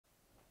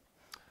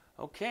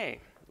Okay,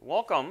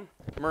 welcome,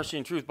 Mercy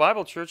and Truth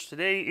Bible Church.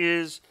 Today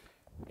is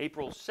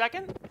April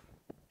 2nd?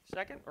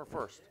 2nd or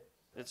 1st?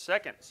 It's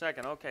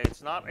 2nd. Okay,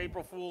 it's not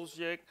April Fool's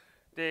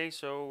Day,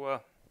 so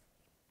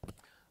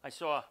I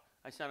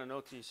sent a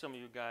note to some of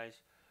you guys.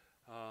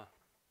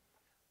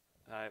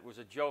 It was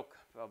a joke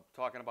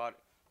talking about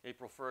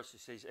April 1st. He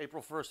says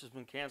April 1st has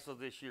been canceled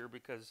this year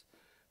because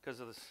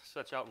of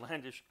such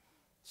outlandish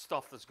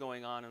stuff that's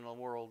going on in the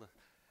world.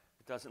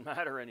 It doesn't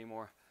matter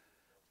anymore.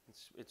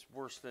 It's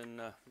worse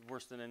than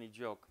any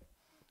joke.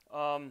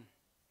 For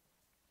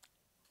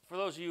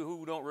those of you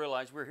who don't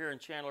realize, we're here in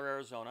Chandler,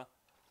 Arizona.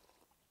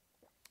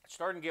 It's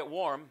starting to get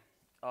warm,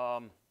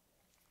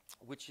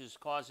 which is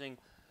causing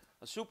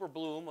a super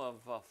bloom of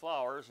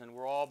flowers, and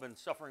we're all been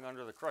suffering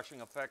under the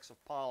crushing effects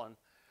of pollen.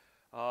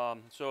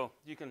 So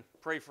you can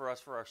pray for us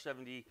for our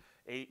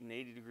 78 and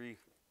 80 degree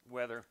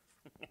weather.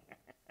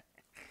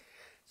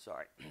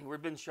 Sorry,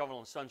 we've been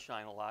shoveling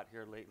sunshine a lot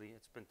here lately.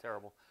 It's been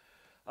terrible.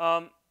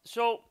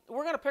 So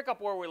we're going to pick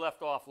up where we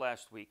left off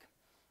last week,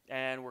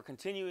 and we're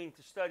continuing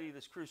to study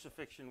this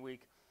Crucifixion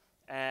week,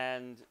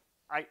 and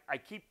I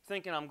keep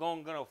thinking I'm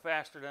going to go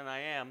faster than I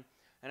am,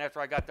 and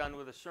after I got done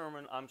with the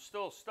sermon, I'm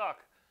still stuck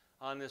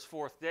on this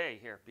fourth day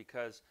here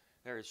because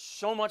there is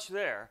so much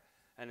there,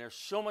 and there's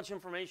so much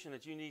information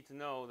that you need to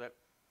know that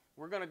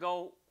we're going to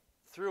go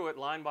through it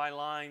line by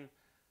line,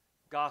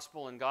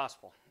 gospel and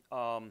gospel,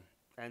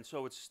 and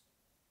so it's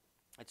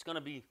going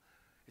to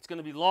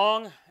be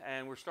long,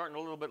 and we're starting a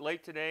little bit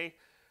late today.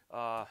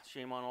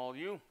 Shame on all of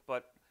you,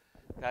 but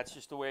that's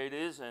just the way it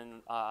is,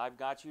 and I've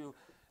got you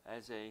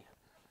as a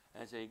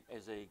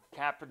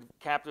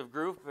captive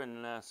group,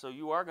 and so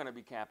you are going to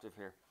be captive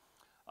here.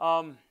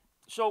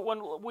 So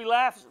when we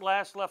last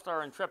left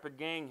our intrepid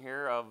gang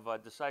here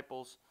of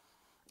disciples,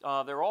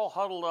 they're all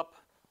huddled up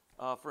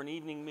for an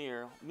evening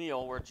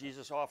meal where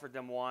Jesus offered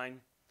them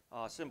wine,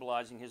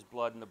 symbolizing his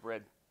blood, and the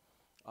bread,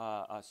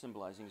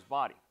 symbolizing his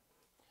body.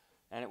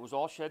 And it was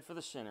all shed for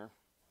the sinner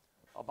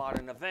about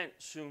an event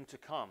soon to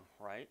come,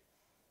 right?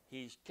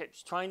 He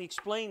kept trying to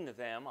explain to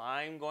them,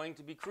 I'm going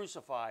to be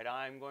crucified.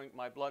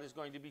 My blood is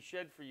going to be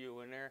shed for you,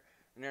 and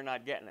they're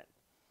not getting it.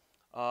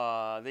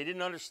 They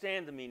didn't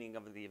understand the meaning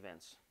of the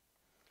events.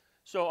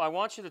 So I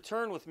want you to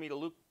turn with me to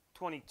Luke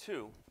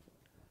 22.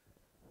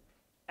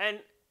 And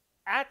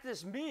at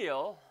this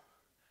meal,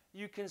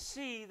 you can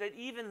see that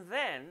even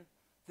then,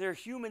 their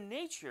human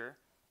nature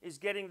is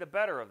getting the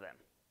better of them.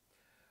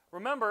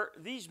 Remember,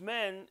 these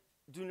men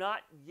do not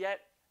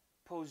yet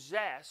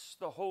possess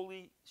the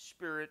Holy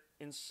Spirit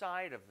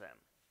inside of them.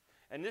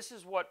 And this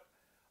is what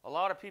a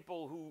lot of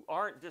people who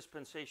aren't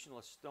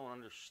dispensationalists don't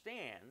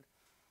understand,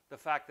 the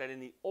fact that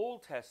in the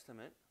Old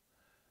Testament,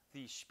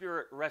 the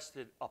Spirit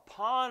rested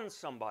upon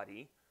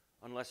somebody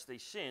unless they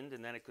sinned,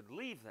 and then it could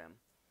leave them.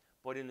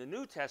 But in the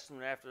New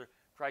Testament, after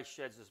Christ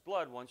sheds his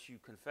blood, once you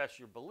confess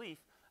your belief,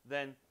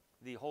 then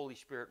the Holy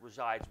Spirit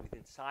resides within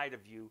inside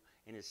of you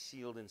and is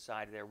sealed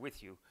inside there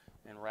with you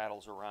and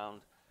rattles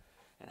around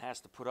and has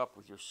to put up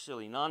with your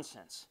silly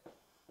nonsense.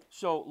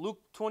 So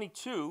Luke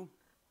 22,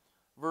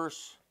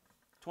 verse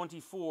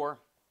 24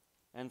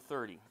 and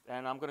 30.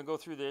 And I'm going to go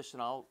through this,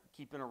 and I'll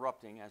keep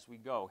interrupting as we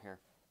go here.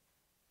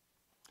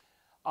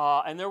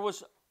 And there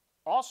was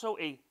also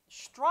a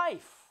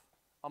strife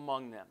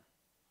among them,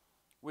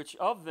 which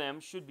of them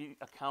should be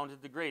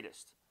accounted the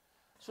greatest.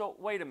 So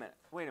wait a minute.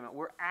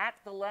 We're at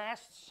the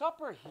Last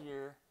Supper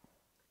here,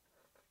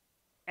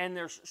 and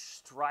there's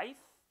strife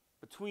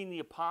between the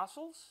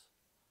apostles?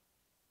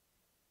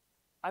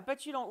 I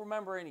bet you don't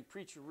remember any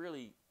preacher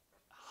really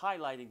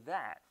highlighting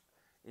that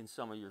in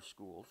some of your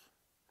schools.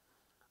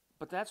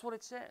 But that's what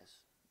it says,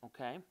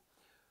 okay?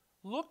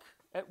 Look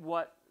at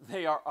what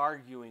they are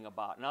arguing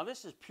about. Now,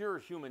 this is pure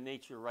human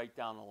nature right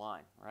down the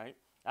line, right?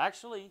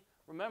 Actually,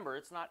 remember,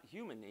 it's not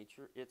human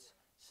nature, it's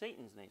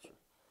Satan's nature.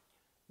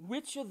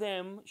 Which of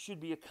them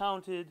should be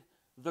accounted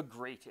the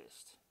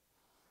greatest?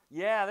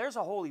 Yeah, there's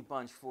a holy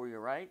bunch for you,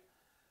 right?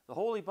 The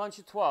holy bunch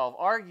of 12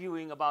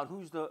 arguing about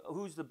who's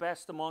the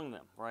best among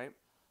them, right?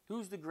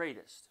 Who's the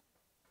greatest?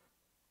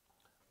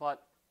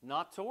 But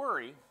not to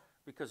worry,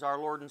 because our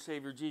Lord and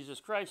Savior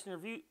Jesus Christ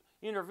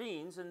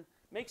intervenes and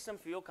makes them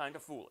feel kind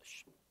of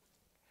foolish.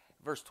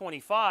 Verse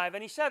 25,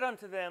 and he said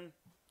unto them,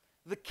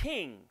 the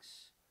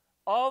kings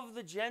of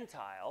the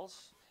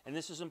Gentiles, and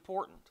this is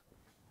important,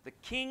 the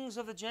kings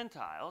of the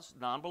Gentiles,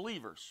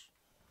 non-believers,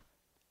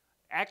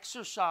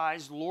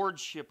 exercise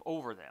lordship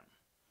over them,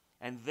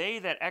 and they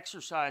that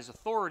exercise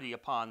authority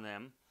upon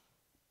them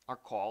are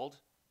called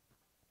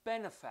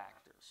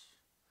benefactors.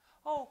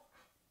 Oh,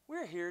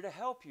 we're here to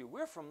help you.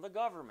 We're from the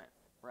government,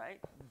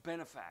 right?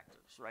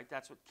 Benefactors, right?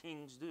 That's what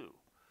kings do.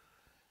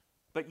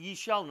 But ye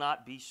shall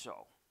not be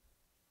so.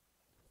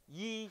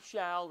 Ye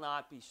shall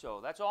not be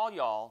so. That's all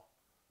y'all,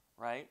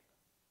 right?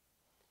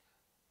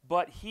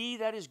 But he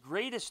that is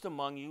greatest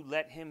among you,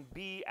 let him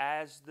be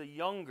as the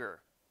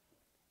younger,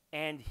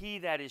 and he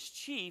that is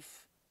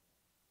chief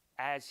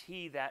as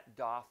he that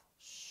doth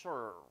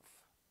serve.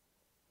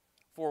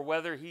 For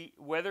whether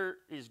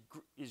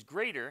is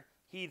greater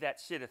he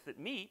that sitteth at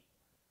meat,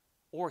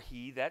 or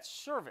he that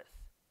serveth.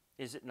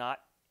 is it not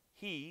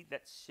he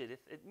that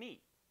sitteth at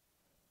meat?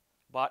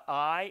 But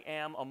I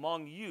am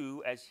among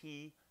you as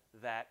he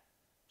that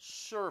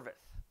serveth.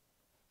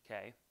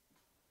 Okay?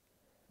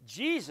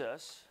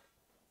 Jesus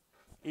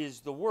is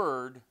the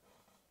Word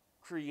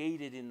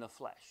created in the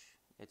flesh.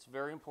 It's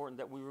very important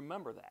that we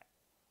remember that.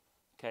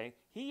 Okay?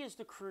 He is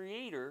the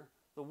creator.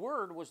 The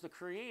Word was the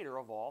creator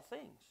of all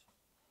things.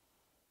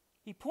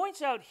 He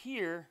points out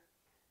here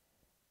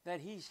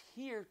that he's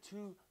here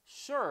to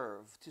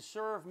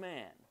serve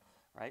man.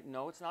 Right?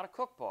 No, it's not a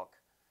cookbook.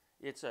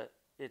 It's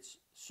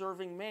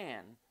serving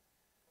man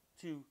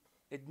to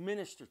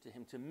administer to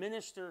him, to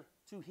minister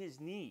to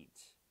his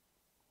needs.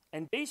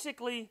 And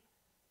basically,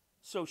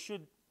 so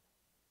should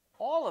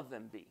all of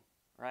them be,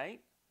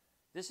 right?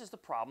 This is the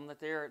problem that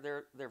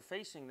they're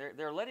facing.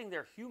 They're letting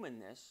their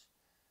humanness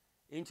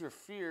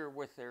interfere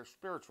with their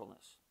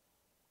spiritualness.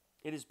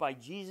 It is by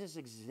Jesus'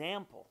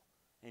 example,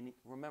 and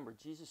remember,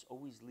 Jesus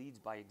always leads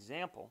by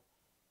example,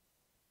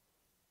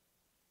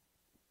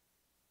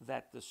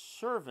 that the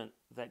servant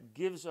that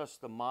gives us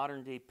the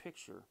modern day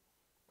picture,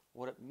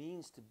 what it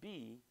means to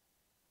be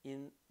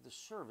in the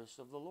service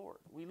of the Lord.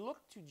 We look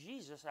to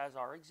Jesus as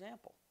our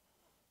example.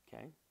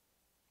 Okay?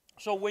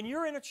 So when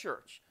you're in a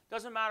church,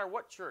 doesn't matter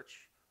what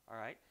church, all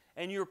right,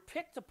 and you're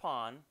picked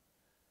upon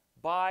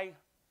by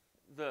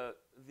the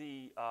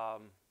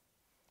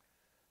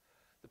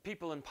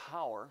people in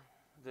power,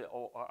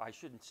 I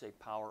shouldn't say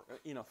power,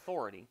 in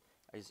authority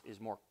is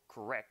more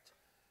correct,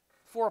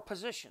 for a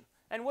position.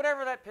 And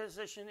whatever that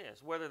position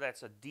is, whether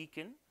that's a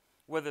deacon,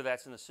 whether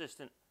that's an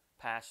assistant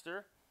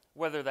pastor,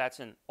 whether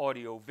that's an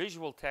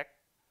audio-visual tech,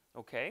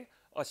 okay,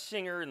 a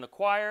singer in the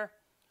choir,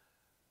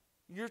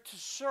 you're to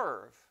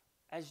serve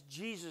as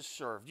Jesus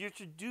served. You're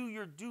to do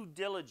your due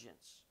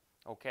diligence,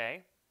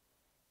 okay?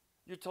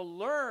 You're to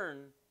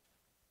learn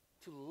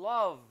to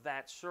love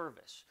that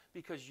service,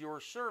 because your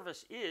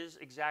service is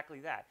exactly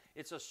that.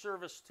 It's a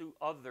service to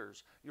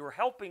others. You're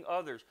helping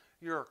others.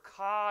 You're a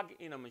cog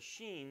in a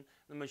machine.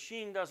 The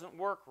machine doesn't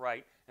work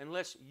right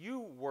unless you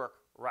work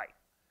right.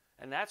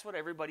 And that's what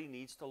everybody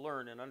needs to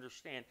learn and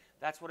understand.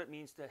 That's what it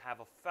means to have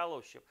a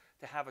fellowship,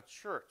 to have a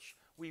church.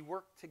 We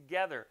work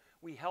together.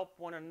 We help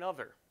one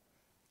another.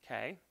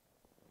 Okay?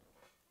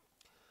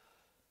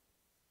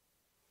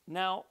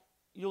 Now,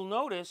 you'll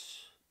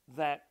notice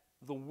that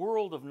the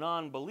world of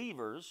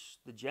non-believers,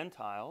 the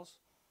Gentiles,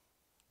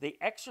 they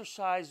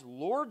exercise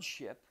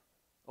lordship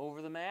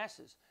over the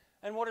masses.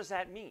 And what does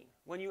that mean?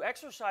 When you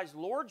exercise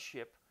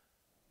lordship,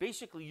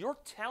 basically you're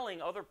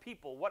telling other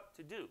people what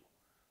to do.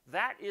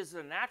 That is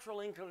the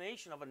natural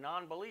inclination of a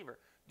non-believer.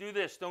 Do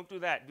this, don't do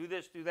that, do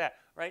this, do that,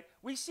 right?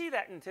 We see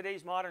that in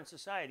today's modern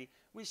society.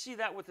 We see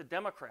that with the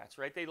Democrats,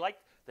 right?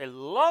 They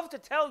love to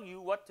tell you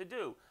what to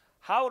do,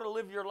 how to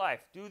live your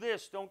life. Do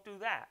this, don't do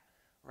that,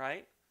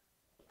 right?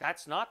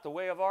 That's not the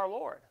way of our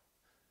Lord.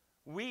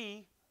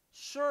 We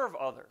serve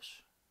others,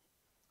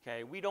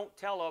 okay? We don't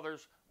tell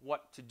others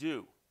what to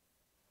do,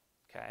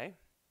 okay?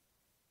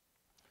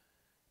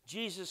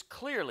 Jesus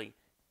clearly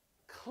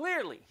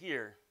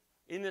here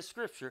in this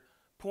scripture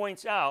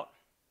points out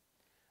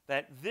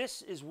that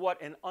this is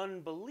what an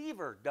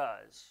unbeliever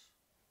does,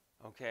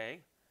 okay?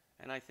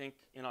 And I think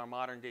in our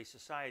modern day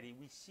society,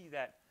 we see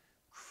that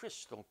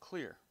crystal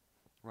clear,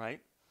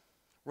 right?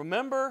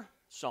 Remember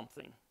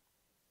something.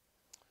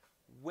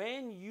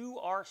 When you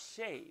are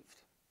saved,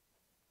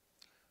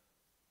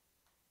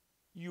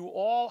 you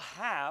all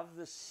have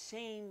the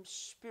same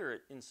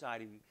spirit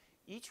inside of you.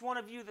 Each one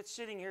of you that's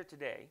sitting here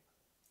today,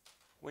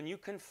 when you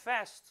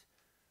confessed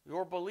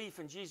your belief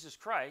in Jesus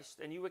Christ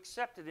and you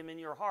accepted him in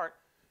your heart,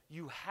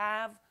 you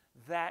have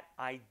that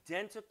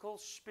identical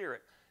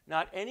spirit.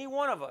 Not any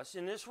one of us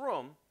in this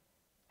room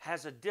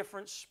has a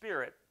different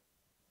spirit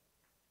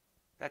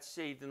that's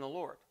saved in the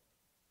Lord.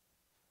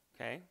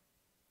 Okay?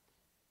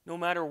 No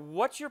matter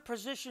what your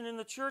position in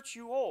the church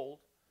you hold,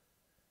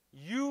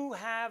 you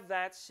have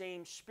that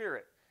same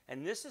spirit.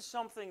 And this is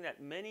something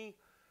that many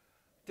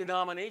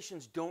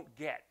denominations don't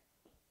get.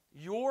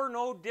 You're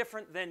no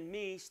different than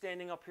me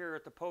standing up here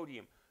at the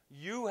podium.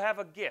 You have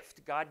a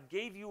gift. God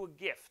gave you a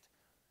gift.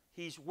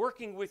 He's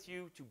working with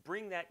you to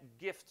bring that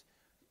gift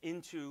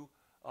into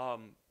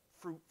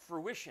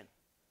fruition.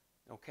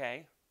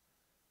 Okay?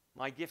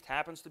 My gift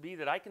happens to be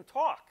that I can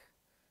talk.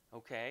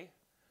 Okay?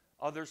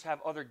 Others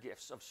have other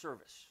gifts of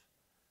service.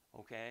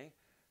 Okay?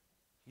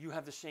 You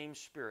have the same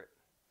spirit.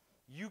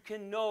 You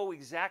can know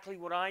exactly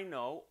what I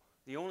know.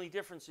 The only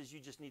difference is you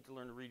just need to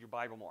learn to read your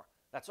Bible more.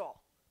 That's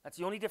all. That's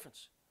the only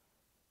difference.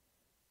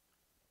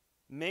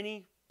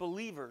 Many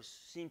believers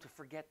seem to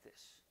forget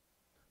this.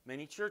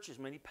 Many churches,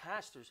 many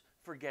pastors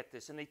forget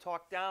this, and they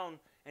talk down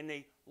and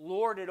they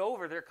lord it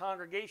over their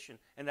congregation,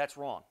 and that's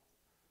wrong.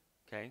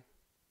 Okay?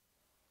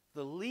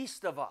 The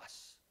least of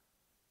us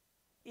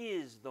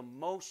is the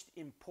most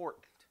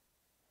important.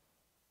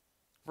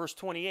 Verse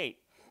 28,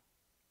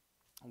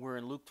 we're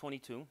in Luke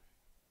 22.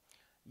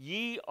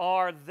 Ye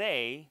are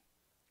they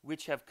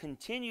which have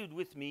continued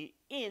with me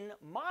in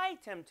my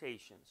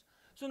temptations.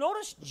 So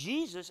notice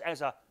Jesus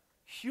as a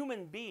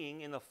human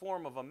being in the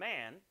form of a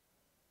man.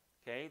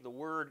 Okay, the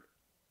word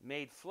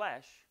made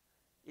flesh,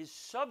 is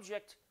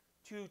subject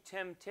to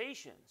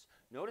temptations.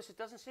 Notice it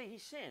doesn't say he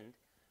sinned,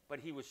 but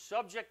he was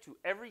subject to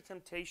every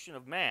temptation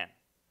of man.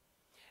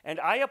 And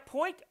I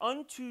appoint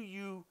unto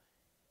you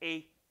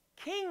a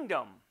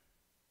kingdom,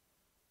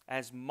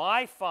 as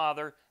my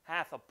Father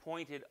hath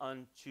appointed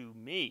unto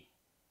me,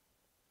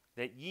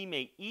 that ye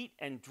may eat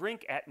and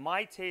drink at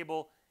my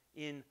table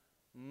in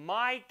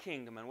my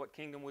kingdom. And what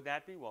kingdom would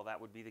that be? Well, that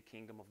would be the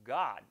kingdom of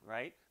God,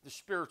 right? The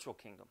spiritual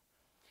kingdom.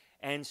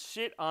 And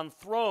sit on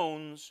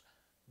thrones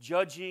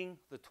judging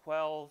the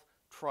 12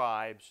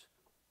 tribes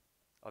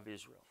of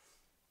Israel.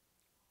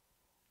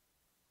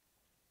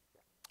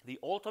 The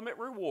ultimate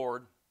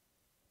reward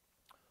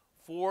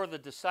for the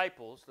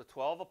disciples, the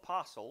 12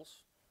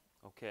 apostles,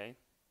 okay,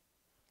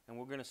 and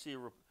we're going to see,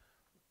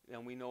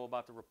 and we know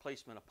about the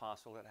replacement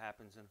apostle that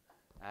happens in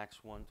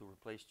Acts 1 to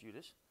replace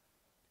Judas,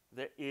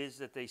 that is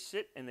that they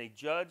sit and they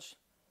judge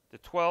the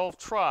 12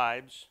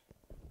 tribes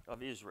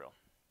of Israel.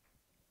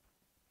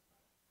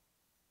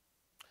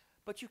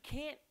 But you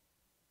can't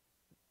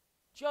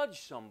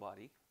judge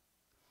somebody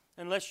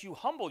unless you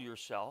humble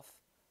yourself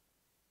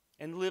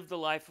and live the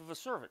life of a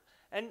servant.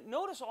 And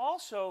notice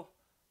also,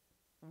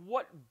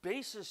 what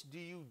basis do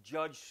you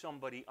judge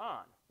somebody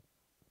on?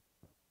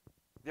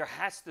 There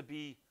has to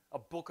be a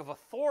book of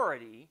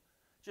authority,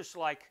 just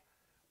like,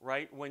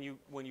 right, when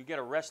you get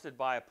arrested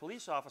by a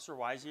police officer,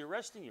 why is he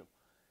arresting you?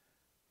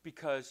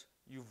 Because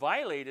you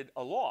violated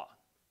a law.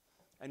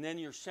 And then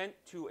you're sent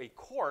to a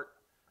court,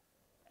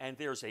 and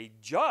there's a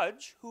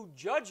judge who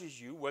judges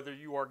you whether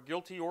you are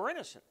guilty or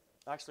innocent.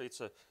 Actually,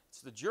 it's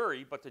the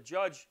jury, but the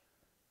judge,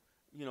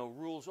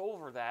 rules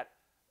over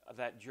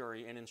that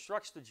jury and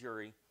instructs the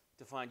jury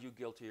to find you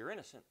guilty or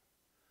innocent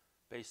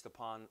based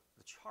upon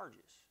the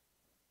charges.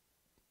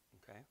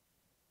 Okay?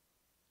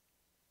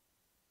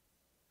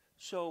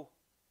 So,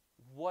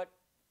 what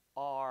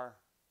are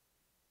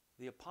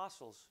the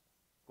apostles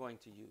going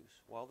to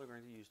use? Well, they're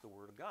going to use the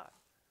Word of God,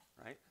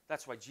 right?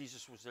 That's why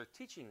Jesus was there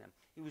teaching them.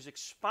 He was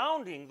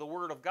expounding the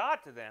Word of God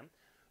to them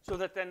so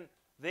that then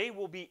they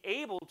will be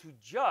able to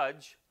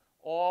judge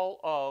all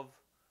of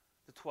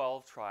the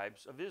 12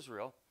 tribes of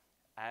Israel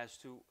as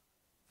to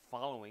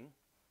following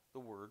the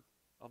word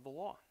of the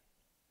law.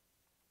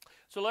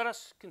 So let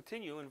us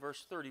continue in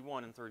verse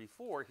 31 and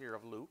 34 here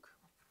of Luke.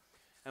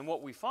 And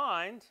what we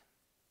find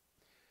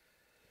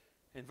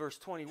in verse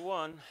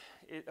 31,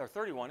 or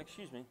 31,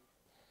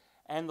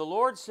 and the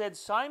Lord said,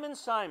 Simon,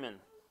 Simon,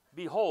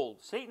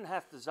 behold, Satan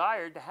hath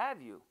desired to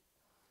have you,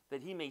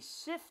 that he may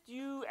sift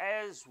you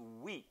as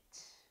wheat.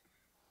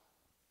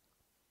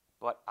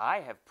 But I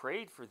have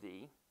prayed for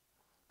thee,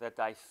 that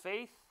thy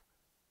faith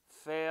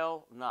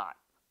fail not.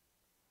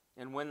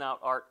 And when thou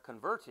art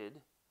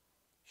converted,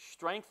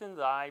 strengthen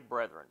thy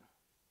brethren.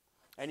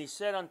 And he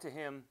said unto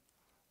him,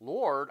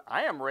 Lord,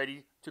 I am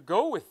ready to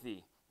go with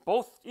thee,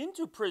 both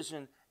into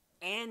prison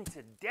and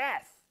to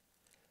death.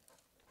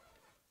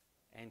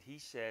 And he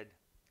said,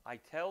 I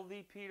tell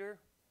thee, Peter,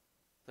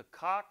 the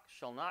cock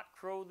shall not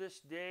crow this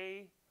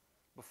day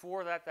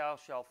before that thou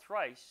shalt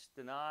thrice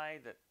deny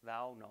that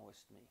thou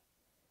knowest me.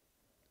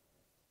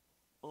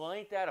 Well,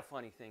 ain't that a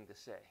funny thing to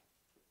say?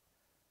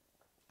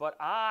 But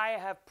I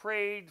have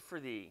prayed for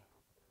thee.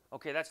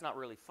 Okay, that's not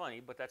really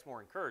funny, but that's more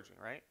encouraging,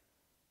 right?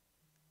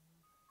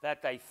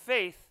 That thy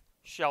faith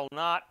shall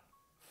not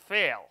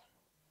fail.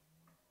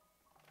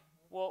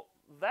 Well,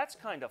 that's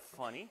kind of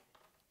funny.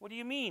 What do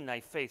you mean, thy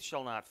faith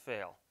shall not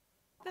fail?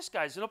 This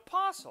guy's an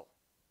apostle.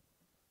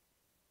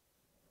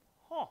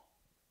 Huh.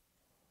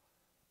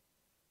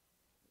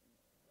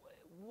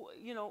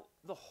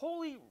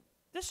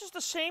 This is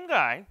the same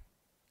guy,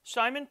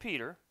 Simon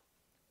Peter,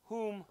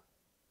 whom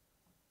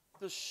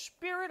the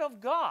Spirit of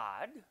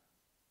God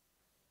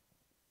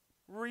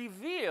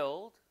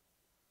revealed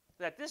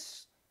that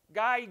this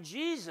guy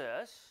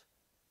Jesus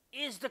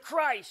is the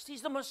Christ.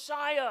 He's the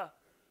Messiah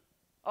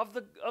of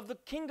the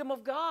kingdom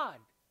of God.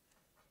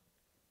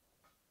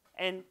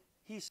 And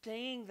he's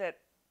saying that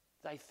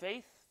thy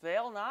faith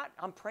fail not.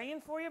 I'm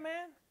praying for you,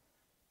 man.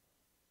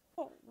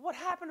 Well, what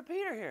happened to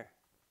Peter here?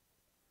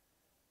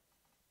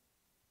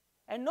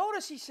 And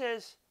notice he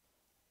says,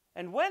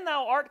 and when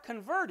thou art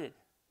converted.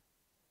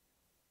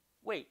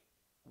 Wait,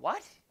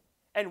 what?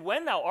 And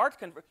when thou art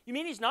converted? You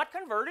mean he's not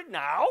converted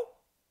now?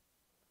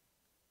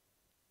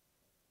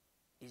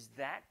 Is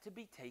that to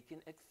be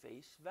taken at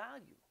face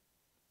value?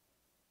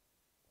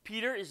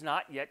 Peter is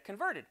not yet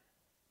converted.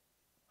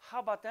 How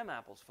about them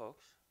apples,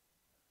 folks?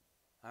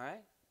 All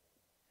right?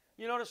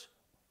 You notice,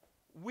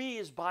 we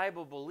as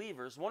Bible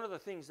believers, one of the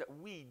things that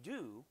we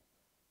do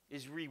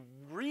is we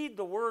read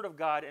the Word of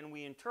God and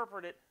we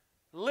interpret it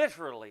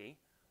literally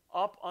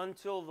up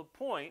until the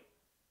point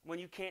when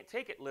you can't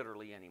take it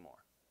literally anymore.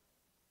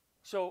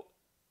 So,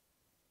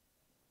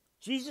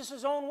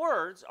 Jesus' own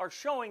words are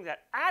showing that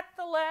at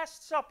the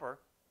Last Supper,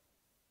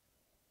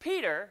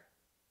 Peter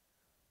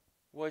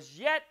was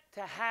yet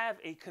to have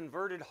a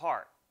converted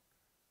heart.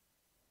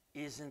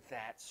 Isn't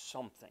that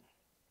something?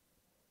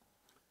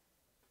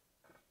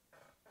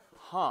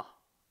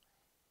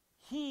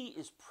 He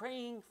is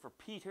praying for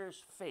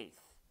Peter's faith.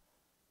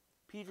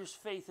 Peter's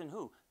faith in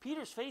who?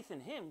 Peter's faith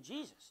in him,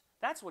 Jesus.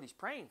 That's what he's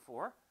praying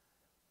for.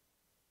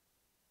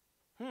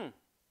 Ain't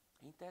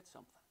that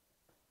something?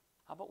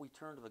 How about we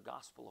turn to the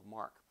Gospel of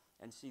Mark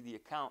and see the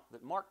account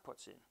that Mark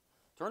puts in?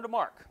 Turn to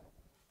Mark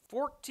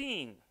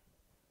 14.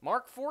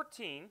 Mark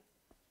 14,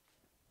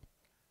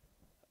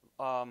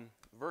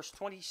 verse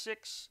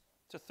 26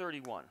 to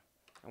 31.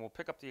 And we'll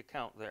pick up the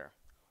account there.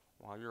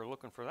 While you're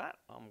looking for that,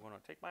 I'm going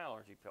to take my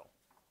allergy pill.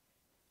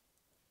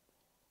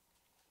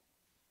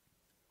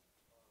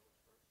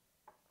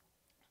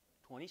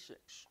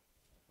 (26).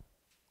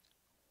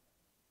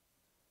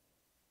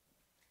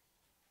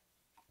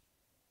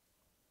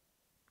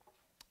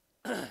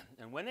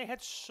 And when they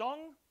had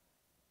sung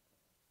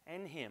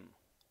an hymn,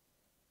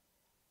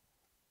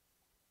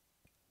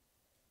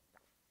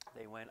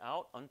 they went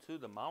out unto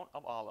the Mount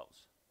of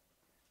Olives.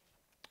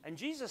 And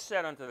Jesus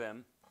said unto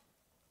them,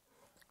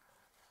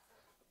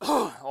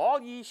 all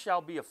ye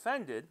shall be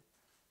offended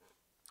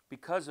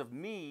because of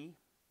me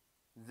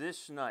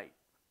this night.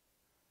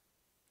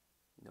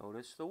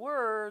 Notice the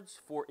words,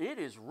 for it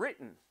is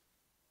written,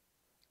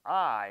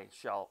 I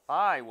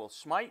will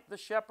smite the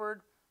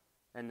shepherd,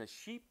 and the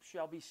sheep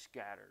shall be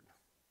scattered.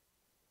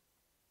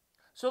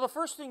 So the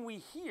first thing we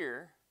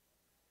hear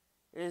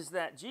is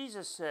that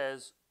Jesus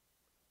says,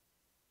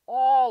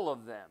 all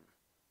of them,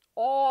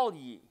 all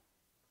ye.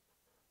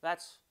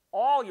 That's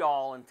all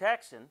y'all in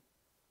Texan.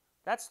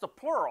 That's the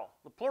plural.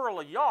 The plural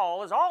of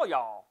y'all is all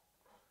y'all,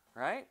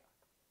 right?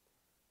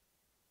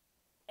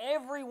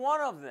 Every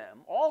one of them,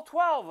 all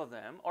 12 of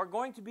them, are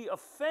going to be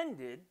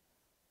offended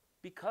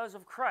because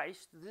of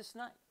Christ this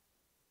night.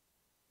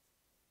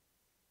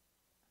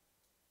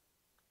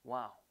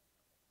 Wow.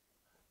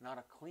 Not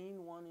a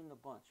clean one in the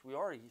bunch. We've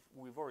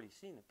already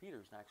seen that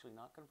Peter's actually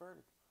not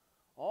converted.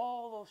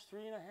 All those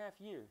 3.5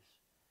 years,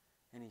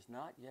 and he's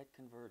not yet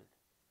converted.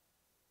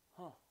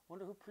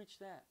 Wonder who preached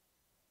that?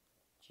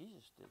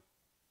 Jesus did.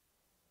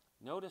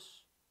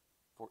 Notice,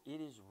 for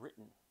it is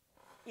written.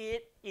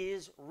 It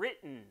is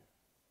written.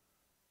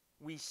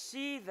 We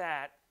see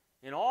that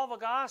in all the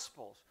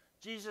Gospels.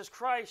 Jesus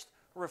Christ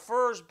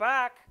refers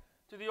back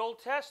to the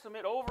Old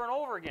Testament over and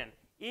over again.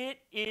 It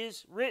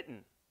is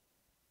written.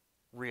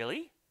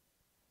 Really?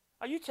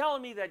 Are you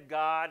telling me that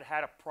God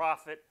had a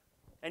prophet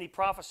and he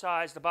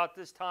prophesied about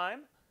this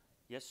time?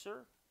 Yes,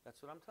 sir.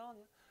 That's what I'm telling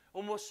you.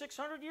 Almost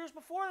 600 years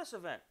before this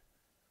event.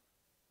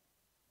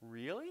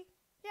 Really?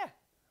 Yeah.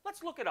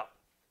 Let's look it up.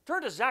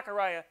 Turn to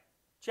Zechariah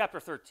chapter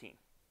 13.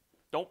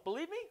 Don't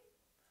believe me?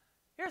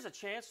 Here's a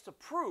chance to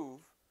prove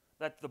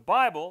that the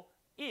Bible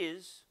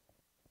is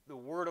the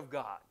Word of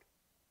God.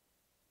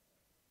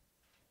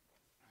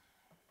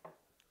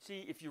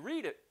 See, if you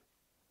read it,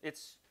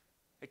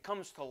 it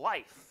comes to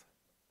life.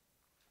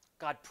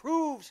 God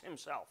proves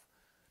himself.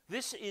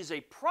 This is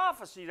a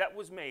prophecy that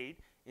was made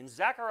in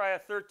Zechariah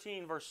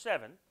 13, verse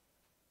 7,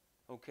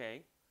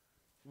 okay,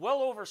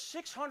 well over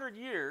 600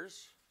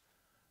 years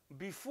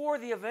before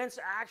the events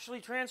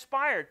actually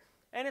transpired.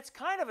 And it's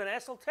kind of an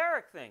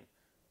esoteric thing,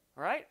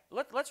 all right?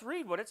 Let's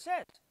read what it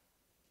says.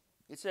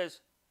 It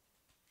says,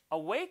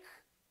 awake,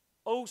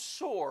 O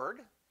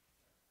sword,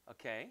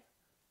 okay,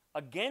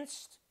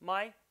 against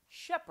my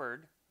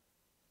shepherd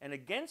and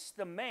against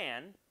the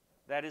man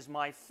that is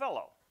my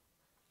fellow,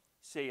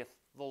 saith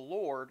the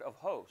Lord of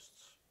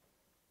hosts.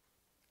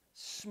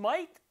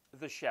 Smite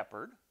the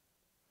shepherd,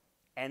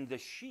 and the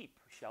sheep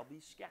shall be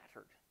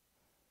scattered.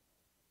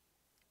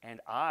 And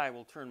I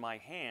will turn my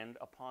hand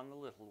upon the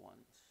little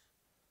ones.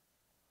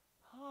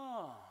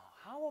 Oh,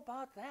 how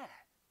about that?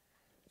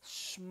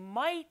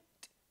 Smite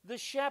the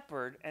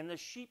shepherd, and the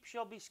sheep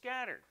shall be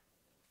scattered.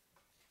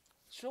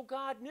 So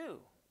God knew.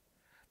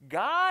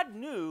 God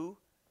knew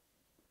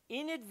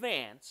in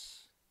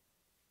advance,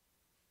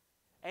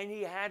 and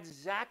he had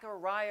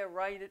Zechariah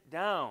write it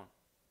down.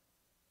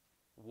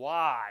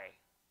 Why?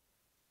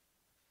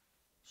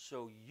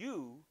 So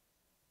you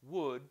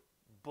would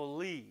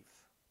believe.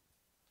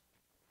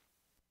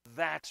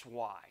 That's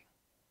why.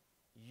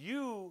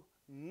 You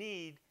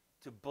need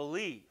to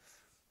believe.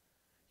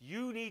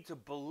 You need to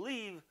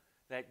believe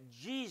that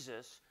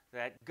Jesus,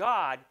 that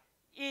God,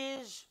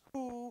 is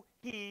who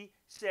he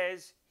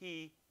says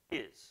he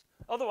is.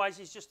 Otherwise,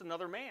 he's just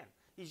another man.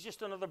 He's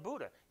just another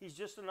Buddha. He's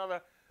just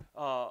another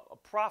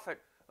prophet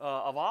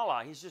of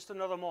Allah. He's just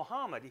another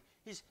Muhammad.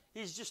 He's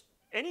just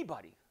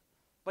anybody.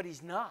 But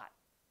he's not.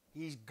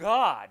 He's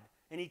God.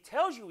 And he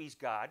tells you he's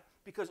God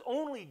because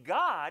only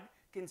God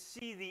can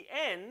see the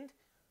end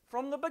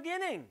from the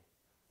beginning.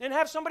 And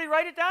have somebody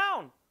write it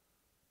down.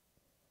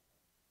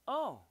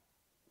 Oh.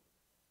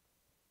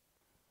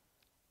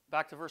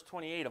 Back to verse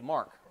 28 of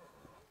Mark.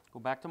 Go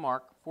back to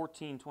Mark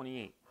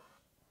 14:28.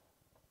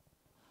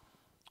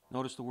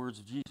 Notice the words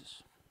of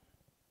Jesus.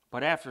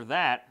 But after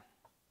that,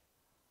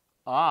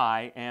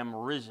 I am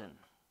risen.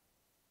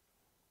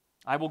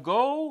 I will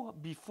go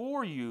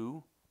before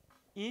you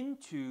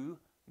into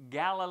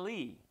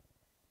Galilee.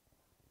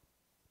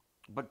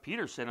 But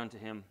Peter said unto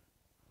him,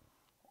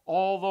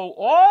 although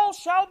all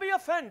shall be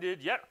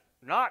offended, yet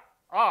not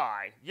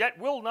I, yet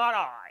will not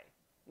I.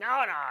 No,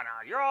 no,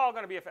 no. You're all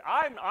going to be offended.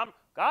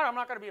 God, I'm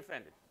not going to be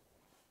offended.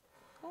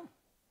 Oh.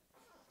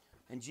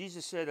 And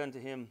Jesus said unto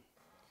him,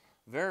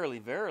 Verily,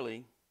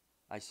 verily,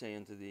 I say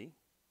unto thee,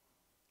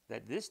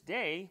 that this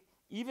day,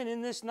 even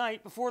in this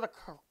night, before the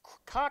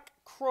cock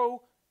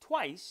crow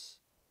twice,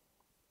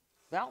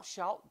 thou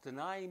shalt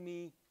deny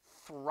me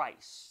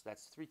thrice.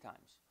 That's 3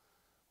 times.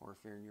 Or if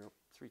you're in Europe,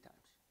 3 times.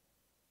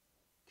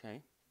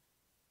 Okay?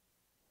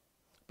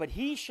 But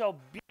he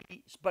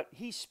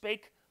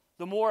spake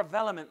the more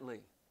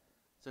vehemently.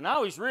 So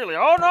now he's really,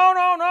 oh, no,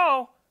 no,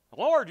 no.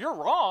 Lord, you're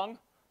wrong.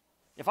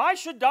 If I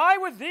should die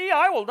with thee,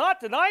 I will not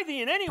deny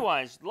thee in any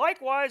wise.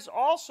 Likewise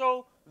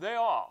also they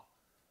all.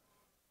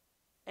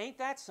 Ain't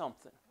that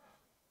something?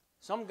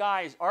 Some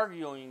guy's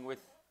arguing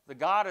with the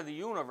God of the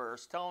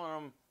universe, telling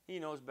him he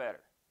knows better.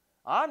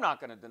 I'm not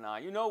going to deny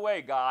you. No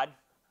way, God.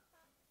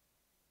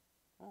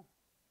 Oh,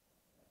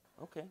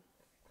 okay.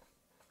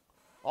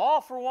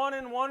 All for one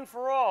and one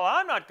for all.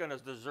 I'm not going to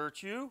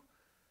desert you.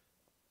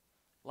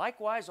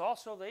 Likewise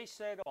also they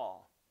said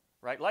all.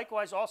 Right?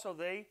 Likewise also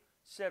they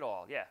said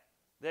all. Yeah,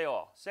 they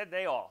all. Said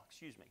they all.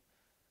 Excuse me.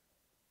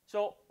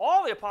 So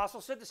all the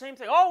apostles said the same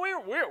thing. Oh, we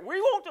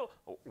won't do.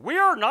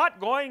 We're not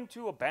going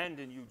to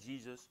abandon you,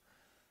 Jesus.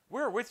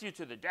 We're with you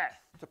to the death,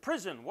 to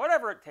prison,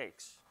 whatever it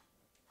takes.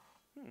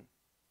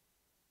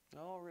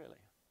 Oh, really?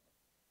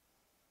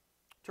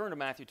 Turn to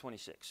Matthew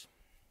 26.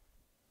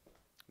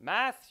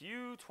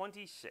 Matthew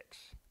 26.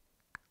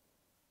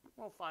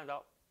 We'll find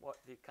out what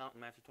the account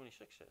in Matthew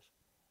 26 says.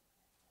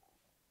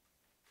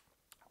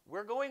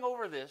 We're going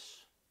over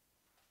this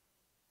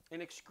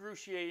in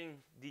excruciating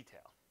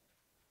detail.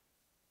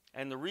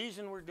 And the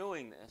reason we're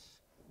doing this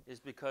is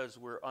because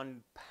we're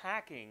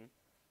unpacking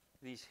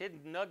these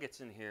hidden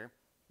nuggets in here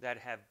that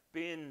have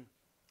been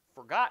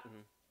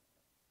forgotten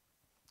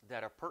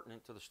that are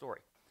pertinent to the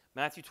story.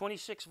 Matthew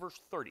 26, verse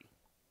 30.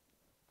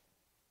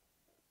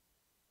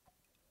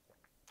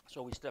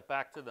 So we step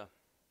back to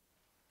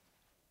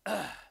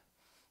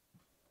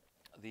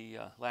the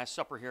Last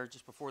Supper here,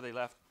 just before they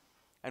left.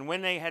 And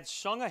when they had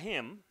sung a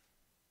hymn,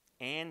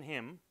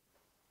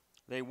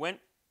 they went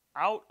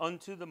out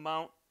into the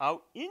Mount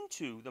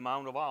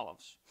of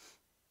Olives.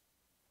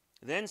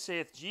 Then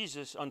saith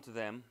Jesus unto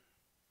them,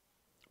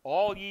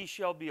 All ye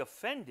shall be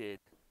offended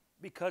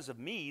because of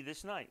me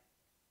this night.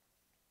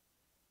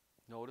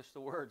 Notice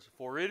the words,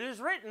 For it is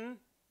written,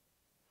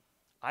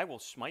 I will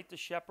smite the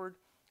shepherd,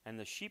 and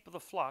the sheep of the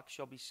flock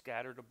shall be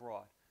scattered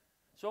abroad.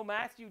 So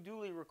Matthew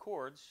duly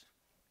records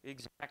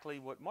exactly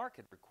what Mark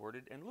had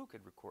recorded and Luke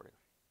had recorded.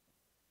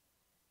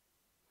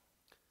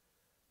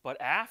 But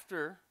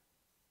after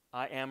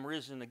I am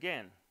risen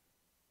again,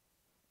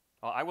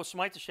 I will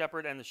smite the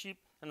shepherd, and the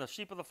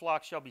sheep of the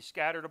flock shall be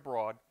scattered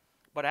abroad.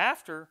 But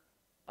after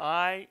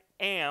I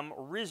am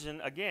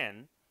risen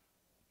again,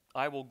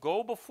 I will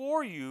go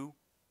before you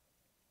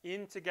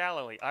into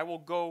Galilee. I will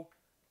go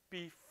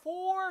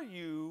before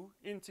you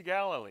into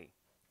Galilee.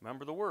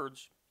 Remember the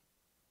words.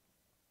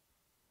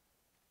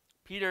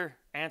 Peter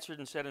answered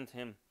and said unto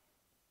him,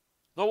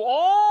 Though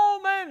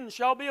all men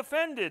shall be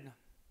offended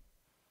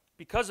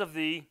because of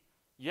thee,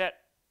 yet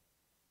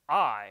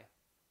I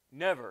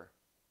never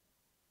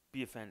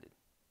be offended.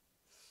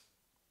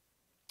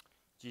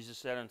 Jesus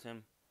said unto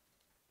him,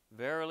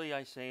 Verily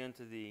I say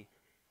unto thee,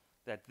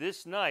 that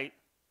this night,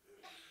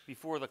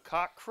 before the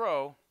cock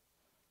crow,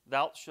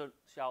 thou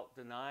shalt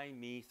deny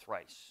me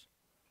thrice.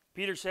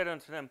 Peter said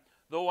unto them,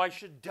 Though I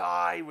should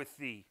die with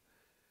thee,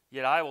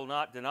 yet I will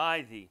not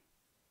deny thee.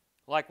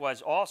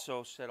 Likewise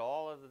also said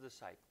all of the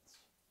disciples.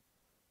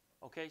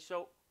 Okay,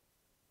 so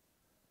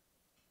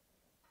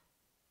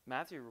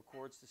Matthew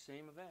records the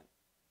same event.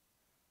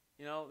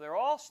 You know, they're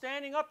all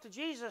standing up to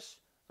Jesus,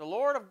 the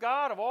Lord of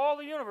God of all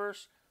the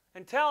universe,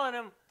 and telling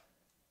him,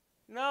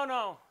 No,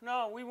 no,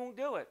 no, we won't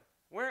do it.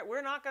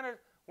 We're not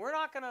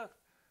gonna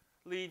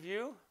leave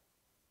you.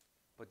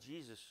 But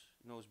Jesus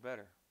knows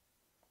better.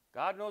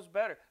 God knows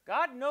better.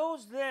 God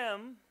knows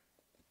them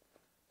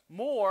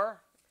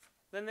more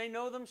than they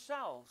know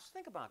themselves.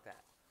 Think about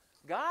that.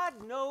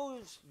 God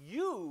knows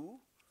you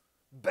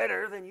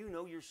better than you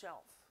know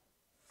yourself.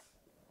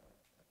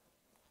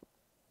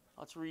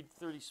 Let's read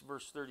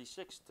verse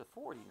 36 to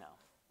 40 now.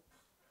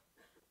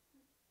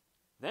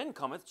 Then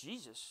cometh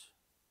Jesus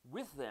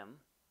with them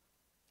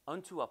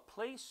unto a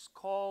place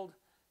called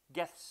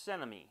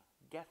Gethsemane,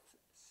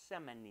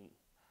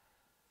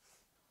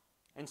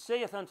 and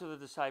saith unto the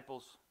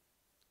disciples,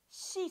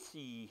 Cease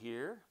ye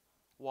here,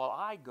 while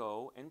I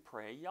go and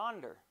pray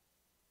yonder.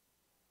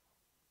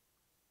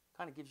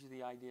 Kind of gives you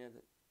the idea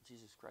that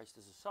Jesus Christ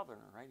is a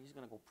southerner, right? He's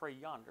going to go pray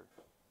yonder.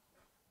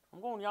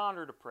 I'm going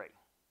yonder to pray.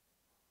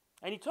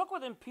 And he took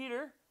with him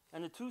Peter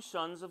and the 2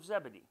 sons of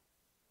Zebedee,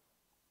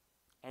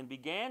 and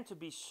began to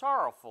be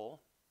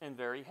sorrowful and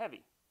very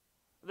heavy.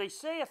 They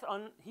saith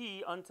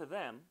he unto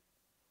them,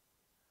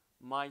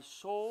 My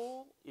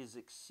soul is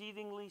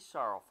exceedingly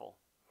sorrowful,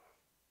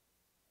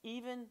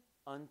 even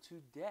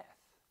unto death.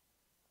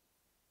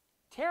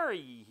 Tarry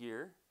ye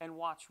here, and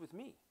watch with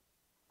me.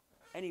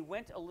 And he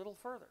went a little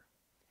further,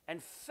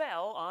 and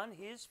fell on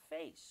his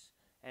face,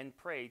 and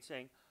prayed,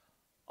 saying,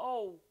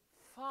 "Oh,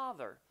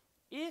 Father,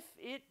 if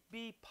it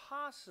be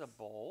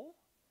possible,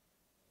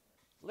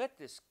 let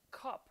this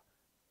cup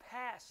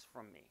pass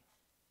from me.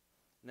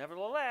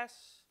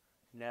 Nevertheless,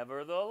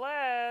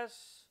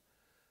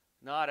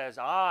 not as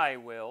I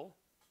will,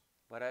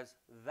 but as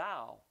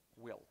thou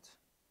wilt."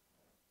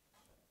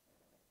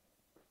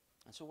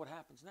 And so what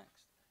happens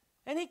next?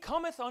 "And he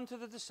cometh unto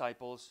the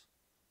disciples,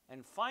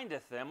 and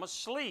findeth them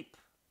asleep,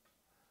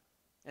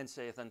 and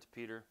saith unto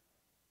Peter,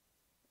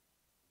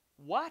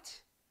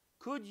 What?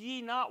 Could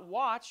ye not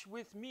watch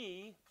with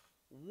me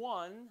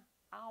 1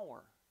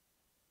 hour?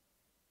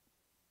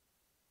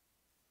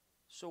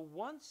 So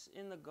once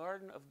in the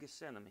Garden of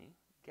Gethsemane,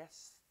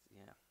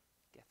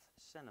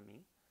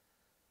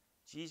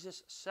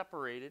 Jesus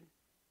separated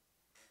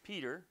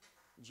Peter,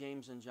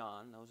 James, and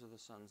John, those are the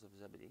sons of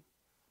Zebedee,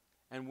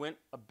 and went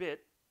a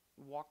bit,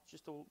 walked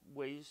just a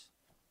ways,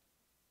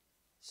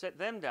 set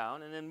them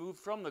down, and then moved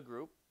from the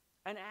group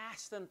and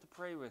asked them to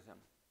pray with him.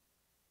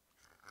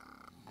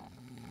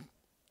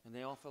 And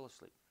they all fell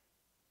asleep.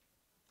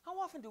 How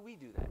often do we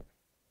do that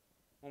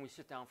when we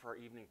sit down for our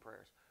evening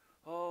prayers?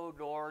 "Oh,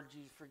 Lord,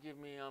 Jesus, forgive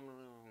me. Off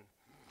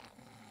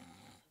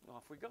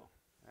we go,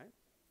 right?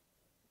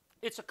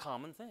 It's a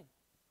common thing.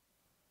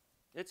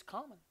 It's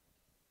common.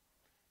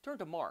 Turn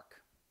to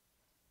Mark.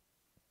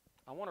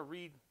 I want to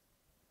read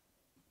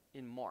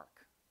in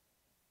Mark.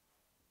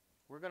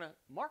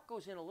 Mark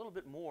goes in a little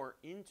bit more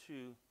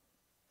into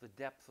the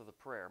depth of the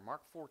prayer.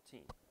 Mark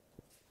 14,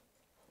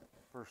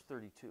 verse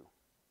 32.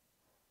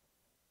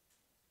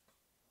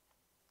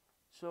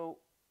 So,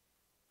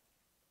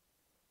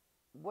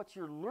 what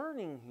you're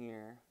learning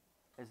here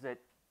is that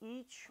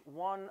each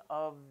one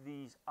of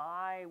these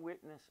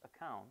eyewitness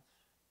accounts,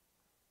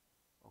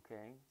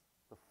 okay,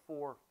 the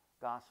 4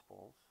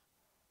 Gospels,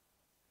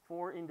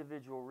 4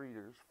 individual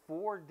readers,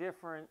 4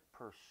 different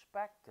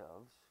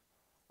perspectives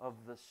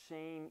of the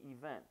same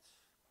events,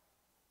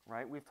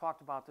 right? We've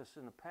talked about this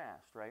in the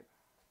past, right?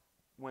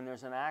 When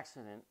there's an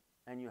accident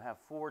and you have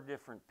 4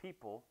 different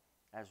people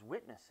as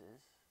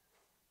witnesses,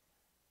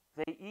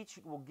 they each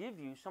will give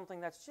you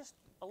something that's just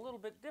a little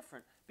bit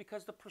different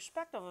because the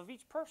perspective of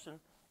each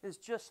person is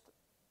just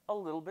a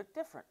little bit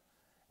different.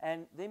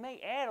 And they may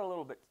add a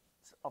little bit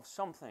of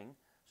something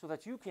so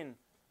that you can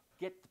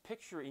get the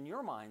picture in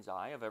your mind's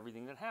eye of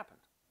everything that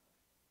happened.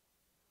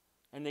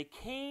 "And they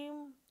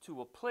came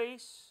to a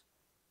place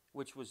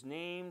which was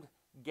named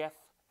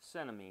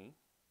Gethsemane,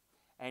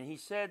 and he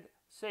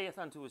saith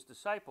unto his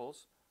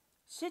disciples,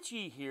 Sit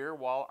ye here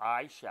while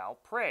I shall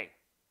pray.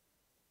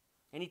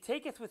 And he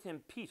taketh with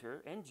him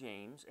Peter and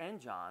James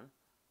and John,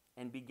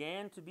 and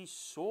began to be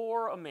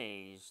sore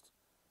amazed,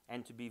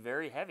 and to be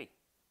very heavy,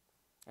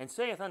 and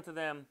saith unto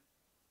them,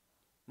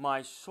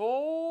 My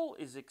soul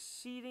is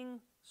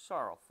exceeding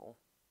sorrowful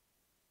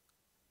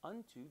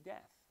unto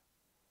death.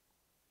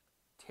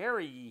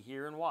 Tarry ye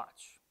here and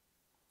watch.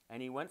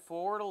 And he went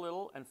forward a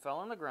little, and fell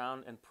on the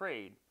ground, and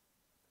prayed,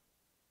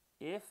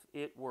 If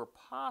it were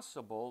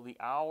possible, the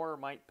hour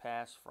might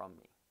pass from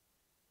me.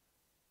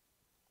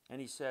 And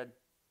he said,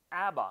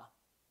 Abba."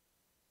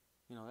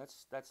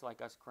 That's like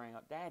us crying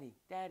out, "Daddy,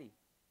 Daddy,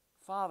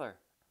 Father,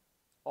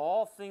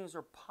 all things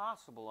are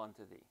possible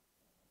unto thee.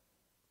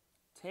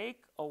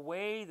 Take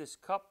away this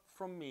cup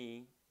from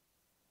me.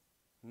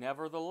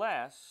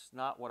 Nevertheless,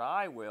 not what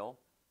I will,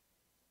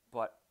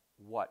 but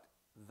what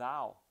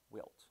thou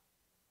wilt."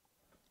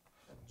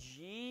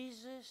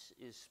 Jesus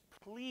is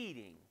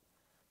pleading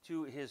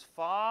to his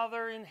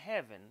Father in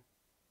heaven,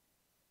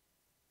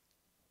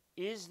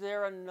 is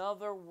there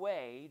another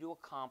way to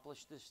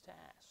accomplish this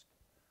task?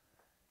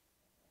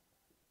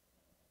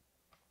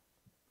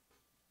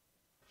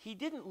 He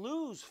didn't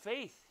lose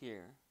faith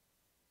here.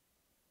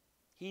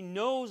 He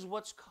knows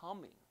what's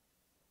coming.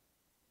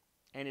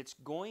 And it's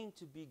going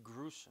to be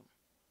gruesome.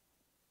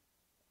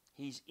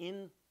 He's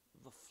in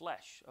the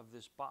flesh of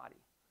this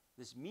body,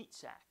 this meat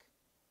sack.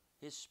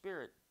 His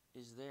spirit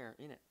is there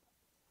in it.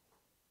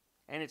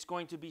 And it's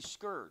going to be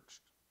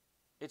scourged.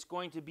 It's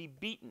going to be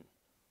beaten.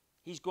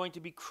 He's going to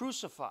be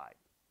crucified.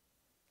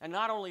 And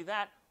not only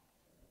that,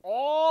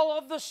 all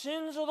of the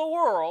sins of the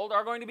world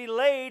are going to be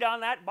laid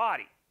on that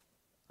body,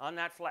 on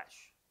that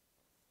flesh.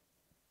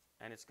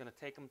 And it's going to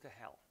take him to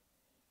hell.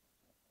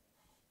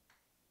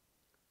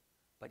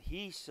 But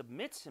he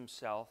submits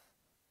himself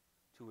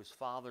to his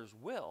Father's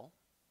will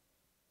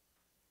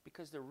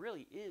because there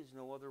really is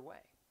no other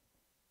way.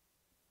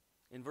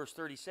 In verse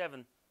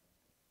 37,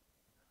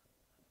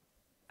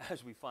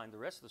 as we find the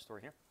rest of the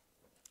story here,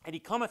 "And he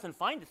cometh and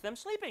findeth them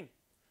sleeping,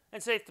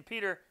 and saith to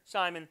Peter,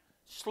 Simon,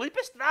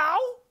 Sleepest thou?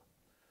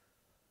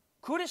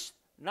 Couldest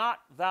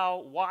not thou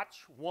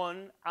watch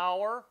 1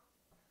 hour?"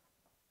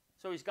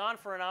 So he's gone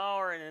for an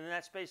hour, and in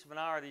that space of an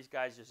hour, these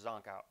guys just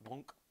zonk out.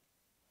 Bonk.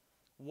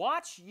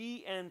 "Watch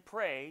ye and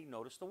pray,"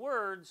 notice the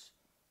words,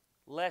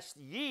 "lest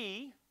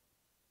ye,"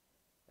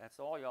 that's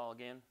all y'all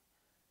again,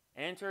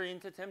 "enter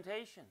into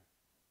temptation.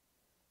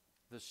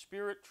 The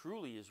spirit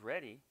truly is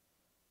ready,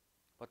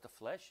 but the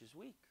flesh is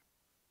weak."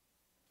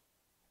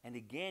 And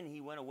again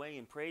he went away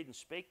and prayed and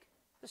spake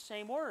the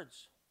same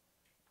words.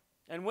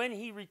 And when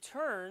he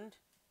returned,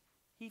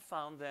 he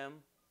found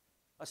them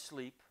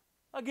asleep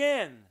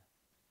again,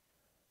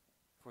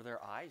 for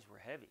their eyes were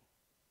heavy.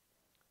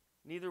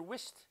 Neither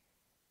wist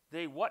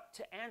they what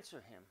to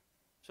answer him.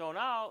 So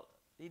now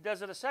he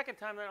does it a second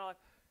time. They're like,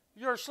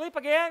 "You're asleep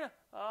again?"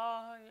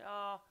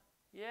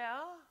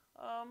 Yeah.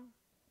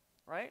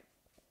 Right?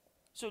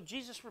 So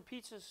Jesus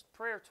repeats his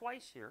prayer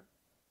twice here.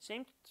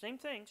 Same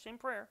thing, same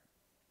prayer.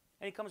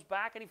 And he comes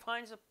back and he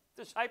finds the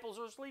disciples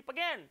are asleep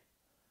again.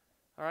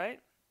 All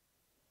right?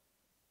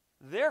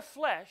 Their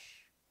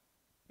flesh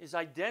is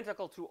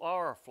identical to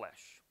our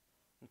flesh.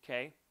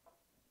 Okay?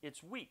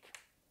 It's weak.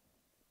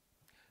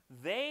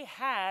 They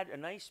had a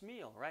nice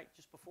meal, right,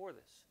 just before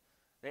this.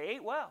 They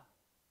ate well,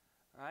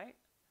 right?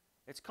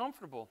 It's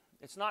comfortable.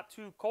 It's not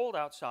too cold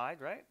outside,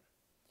 right?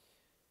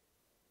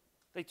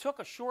 They took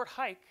a short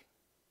hike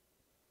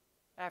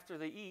after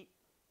they eat,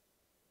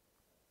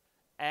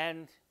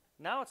 and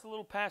now it's a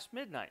little past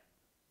midnight.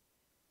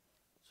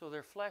 So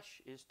their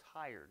flesh is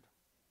tired.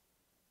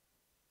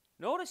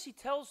 Notice he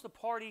tells the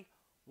party,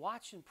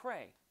 watch and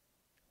pray.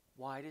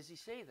 Why does he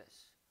say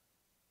this?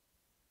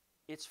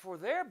 It's for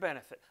their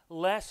benefit,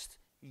 lest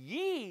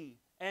ye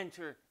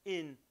enter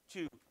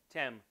into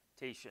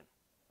temptation.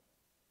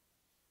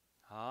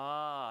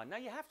 Now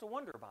you have to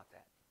wonder about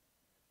that.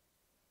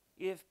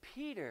 If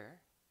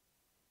Peter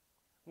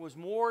was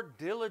more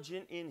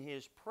diligent in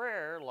his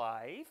prayer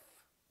life,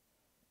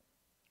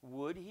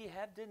 would he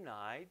have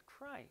denied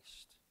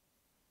Christ?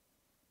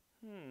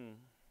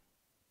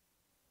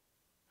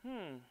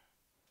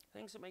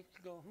 Things that make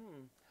you go,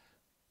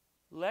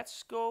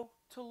 Let's go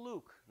to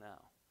Luke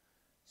now.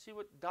 See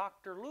what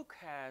Dr. Luke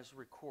has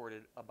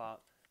recorded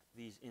about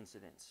these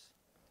incidents.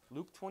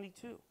 Luke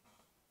 22.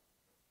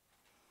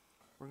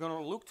 We're going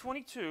to Luke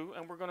 22,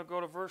 and we're going to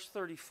go to verse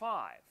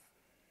 35.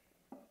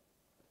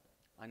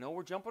 I know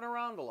we're jumping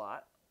around a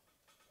lot,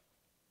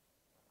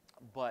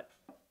 but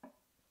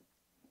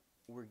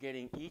we're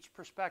getting each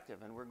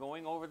perspective, and we're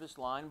going over this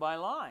line by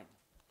line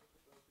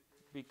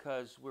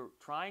because we're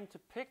trying to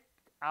pick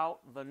out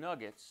the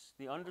nuggets,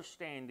 the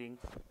understanding,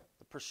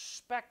 the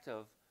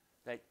perspective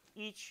that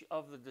each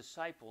of the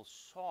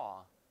disciples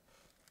saw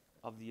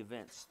of the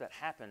events that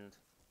happened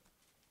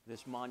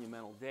this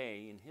monumental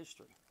day in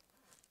history.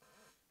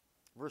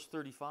 Verse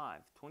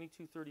 35,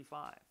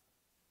 22:35.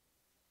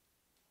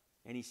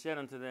 And he said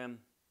unto them,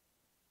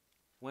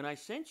 when I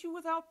sent you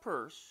without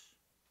purse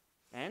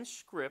and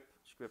scrip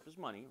is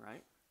money,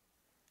 right?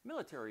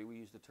 Military, we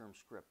use the term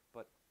scrip,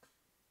 but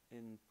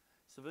in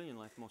civilian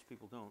life, most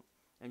people don't.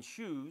 And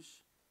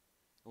shoes,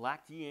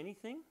 lacked ye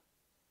anything?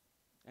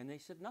 And they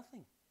said,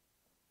 nothing.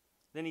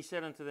 Then he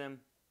said unto them,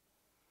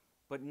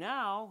 but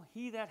now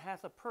he that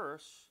hath a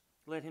purse,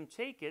 let him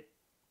take it,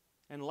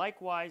 and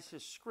likewise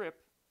his scrip,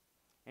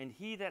 and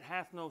he that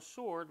hath no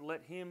sword,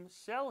 let him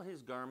sell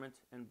his garment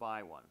and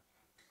buy one.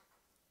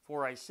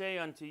 For I say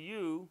unto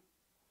you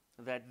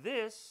that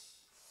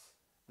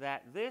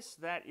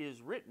that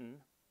is written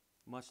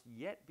must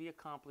yet be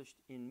accomplished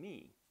in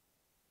me.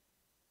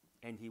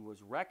 And he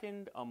was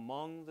reckoned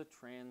among the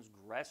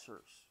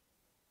transgressors.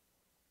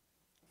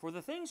 For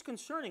the things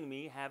concerning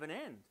me have an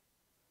end.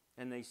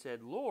 And they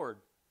said, Lord,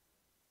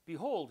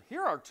 behold,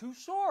 here are 2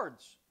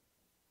 swords.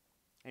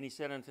 And he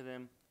said unto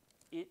them,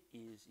 it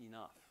is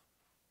enough.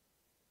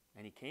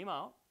 And he came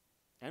out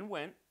and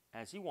went,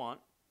 as he wont,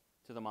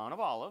 to the Mount of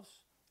Olives.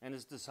 And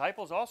his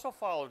disciples also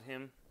followed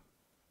him.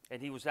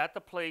 And he was at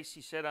the place,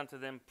 he said unto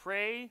them,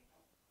 pray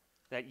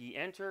that ye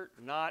enter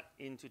not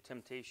into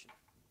temptation.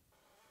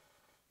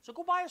 So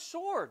go buy a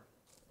sword.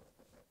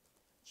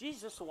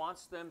 Jesus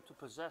wants them to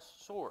possess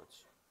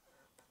swords.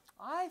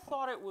 I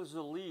thought it was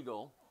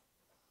illegal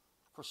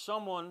for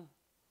someone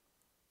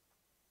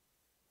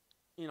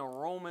in a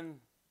Roman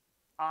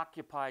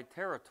occupied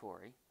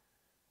territory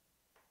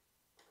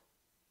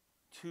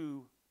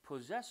to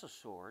possess a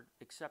sword,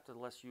 except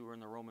unless you were in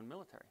the Roman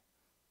military.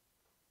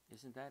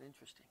 Isn't that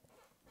interesting?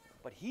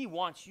 But he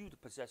wants you to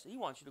possess it. He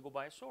wants you to go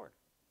buy a sword.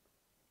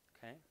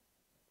 Okay?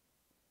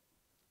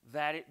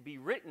 That it be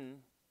written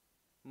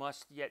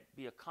must yet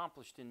be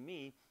accomplished in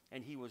me,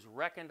 and he was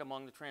reckoned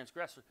among the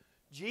transgressors.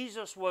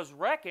 Jesus was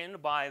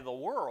reckoned by the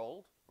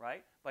world,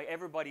 right? By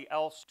everybody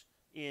else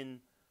in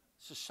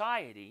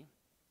society,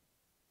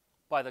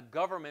 by the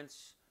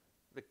governments,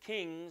 the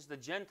kings, the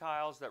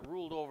Gentiles that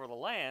ruled over the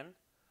land,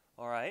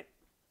 all right,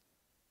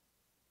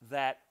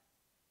 that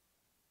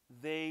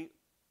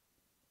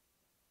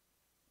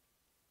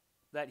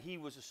he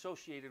was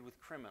associated with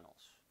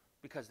criminals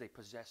because they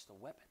possessed a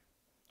weapon.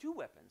 2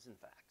 weapons, in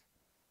fact.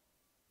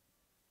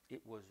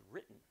 It was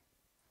written.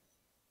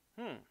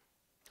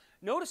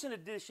 Notice in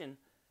addition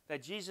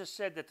that Jesus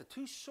said that the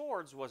 2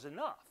 swords was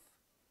enough.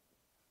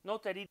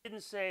 Note that he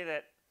didn't say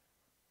that,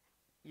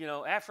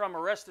 after I'm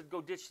arrested,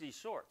 go ditch these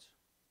swords.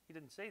 He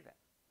didn't say that.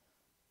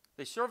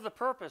 They serve the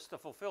purpose to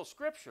fulfill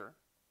Scripture,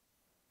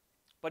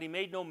 but he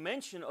made no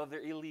mention of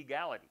their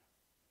illegality.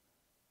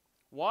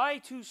 Why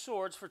 2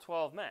 swords for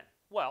 12 men?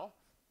 Well,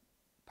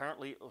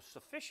 apparently it was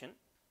sufficient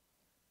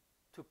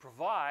to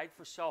provide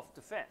for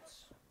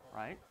self-defense,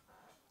 right?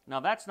 Now,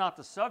 that's not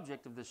the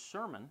subject of this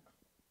sermon,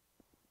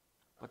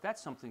 but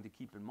that's something to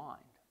keep in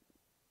mind.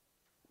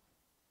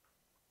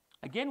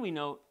 Again, we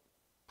note,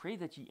 pray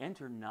that ye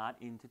enter not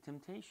into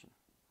temptation.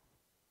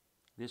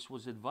 This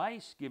was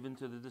advice given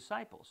to the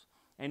disciples,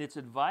 and it's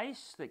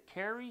advice that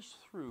carries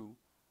through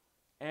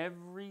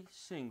every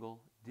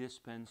single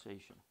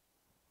dispensation.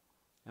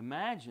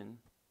 Imagine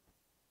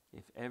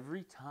if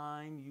every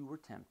time you were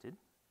tempted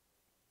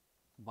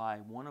by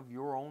one of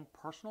your own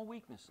personal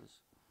weaknesses,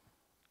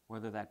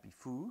 whether that be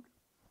food,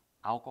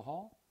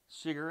 alcohol,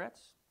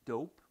 cigarettes,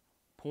 dope,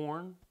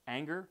 porn,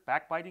 anger,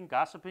 backbiting,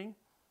 gossiping,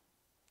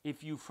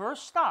 if you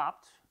first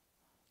stopped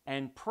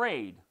and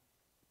prayed,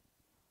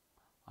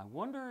 I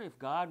wonder if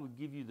God would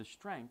give you the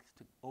strength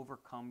to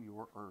overcome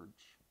your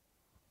urge.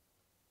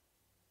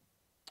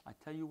 I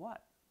tell you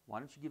what, why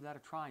don't you give that a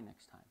try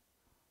next time?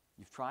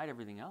 You've tried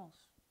everything else.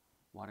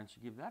 Why don't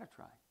you give that a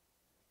try?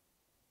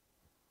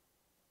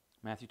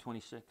 Matthew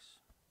 26.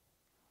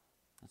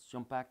 Let's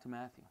jump back to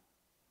Matthew.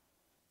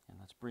 And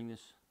let's bring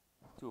this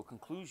to a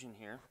conclusion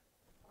here.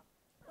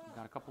 We've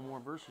got a couple more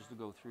verses to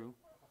go through.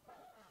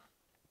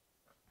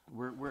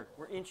 We're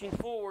inching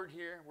forward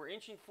here. We're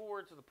inching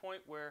forward to the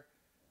point where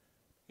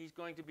he's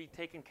going to be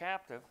taken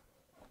captive.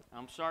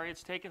 I'm sorry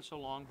it's taken so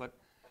long, but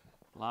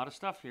a lot of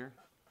stuff here.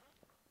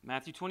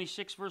 Matthew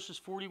 26, verses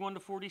 41 to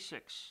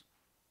 46.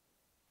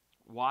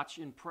 Watch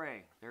and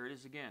pray. There it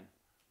is again.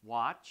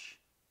 Watch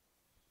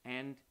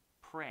and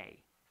pray,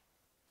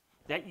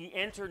 that ye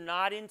enter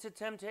not into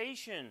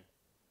temptation.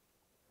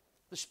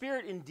 The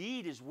spirit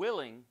indeed is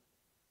willing,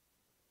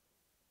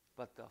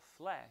 but the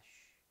flesh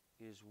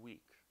is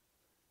weak.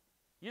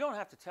 You don't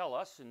have to tell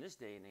us in this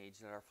day and age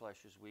that our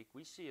flesh is weak.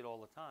 We see it all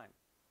the time.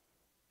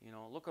 You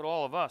know, look at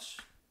all of us.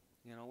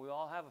 You know, we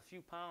all have a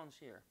few pounds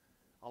here.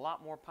 A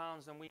lot more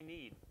pounds than we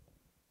need.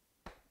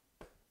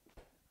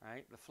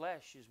 Right? The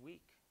flesh is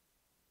weak.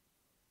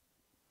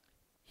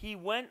 He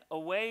went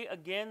away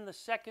again the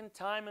second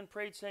time and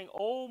prayed, saying,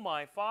 O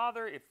my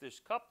Father, if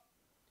this cup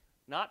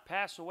not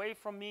pass away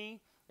from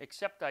me,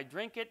 except I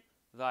drink it,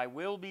 thy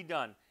will be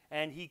done.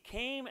 And he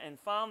came and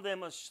found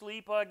them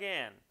asleep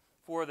again,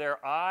 for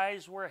their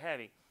eyes were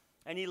heavy.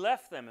 And he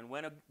left them and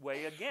went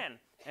away again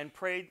and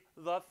prayed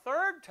the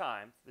third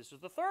time. This is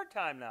the third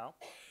time now,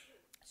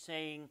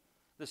 saying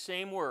the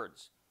same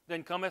words.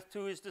 Then cometh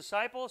to his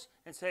disciples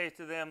and saith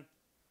to them,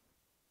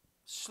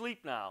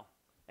 sleep now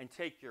and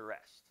take your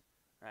rest.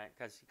 Right?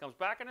 Because he comes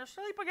back and they're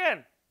asleep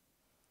again.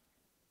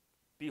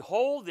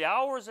 Behold, the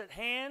hour is at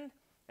hand,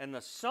 and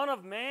the Son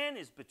of Man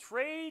is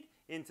betrayed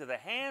into the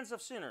hands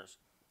of sinners.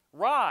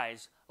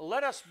 Rise,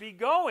 let us be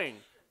going.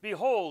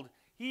 Behold,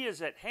 he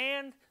is at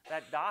hand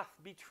that doth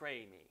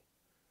betray me.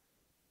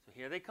 So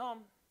here they come.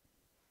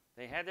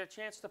 They had their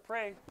chance to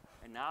pray,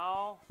 and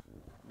now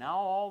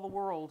all the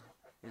world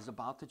is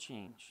about to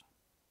change.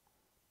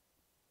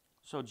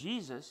 So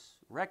Jesus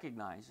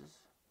recognizes,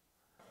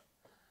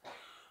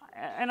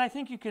 and I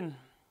think you can,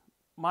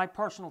 my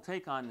personal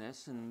take on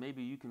this, and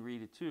maybe you can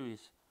read it too,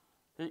 is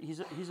that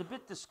he's a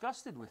bit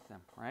disgusted with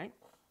them, right?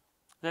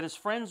 That his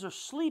friends are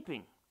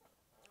sleeping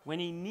when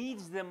he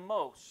needs them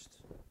most.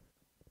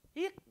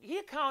 He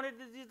accounted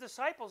the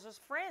disciples as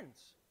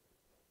friends.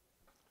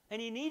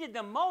 And he needed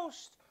them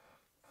most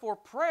for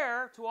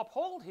prayer to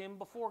uphold him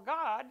before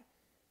God,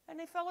 and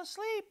they fell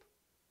asleep.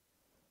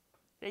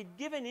 They'd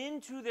given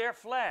into their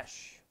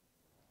flesh.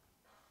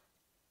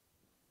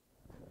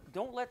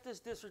 Don't let this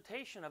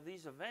dissertation of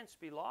these events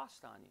be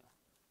lost on you,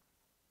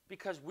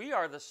 because we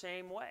are the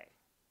same way.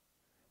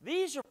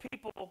 These are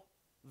people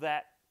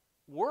that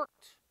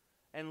worked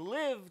and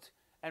lived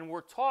and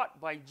were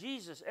taught by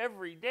Jesus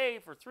every day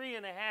for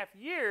 3.5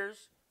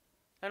 years,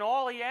 and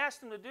all he asked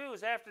them to do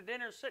is after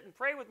dinner sit and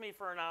pray with me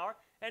for an hour,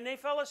 and they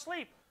fell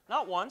asleep.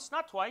 Not once,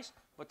 not twice,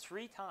 but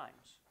 3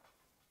 times.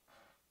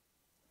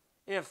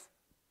 If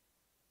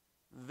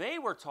they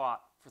were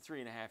taught for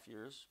 3.5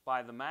 years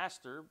by the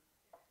Master,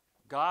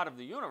 God of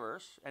the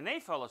universe, and they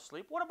fell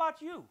asleep, what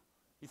about you?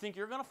 You think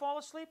you're going to fall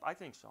asleep? I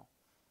think so.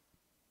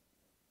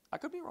 I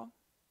could be wrong.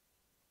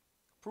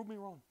 Prove me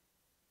wrong.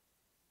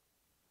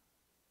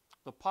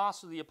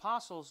 The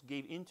apostles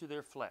gave into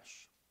their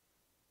flesh,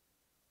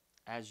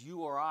 as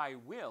you or I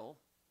will,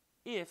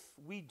 if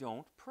we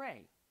don't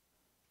pray.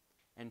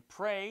 And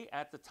pray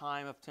at the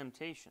time of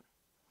temptation.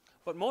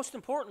 But most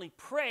importantly,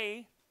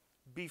 pray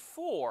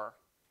before,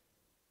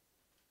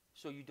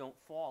 so you don't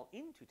fall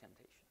into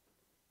temptation.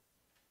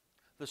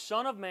 The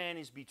Son of Man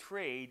is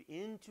betrayed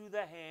into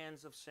the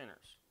hands of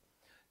sinners.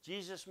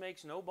 Jesus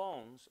makes no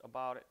bones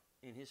about it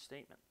in his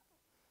statement.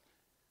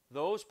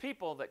 Those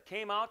people that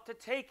came out to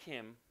take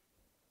him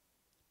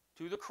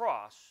to the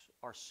cross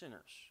are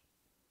sinners.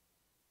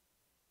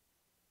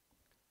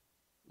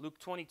 Luke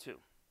 22.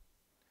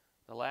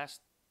 The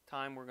last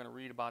time we're going to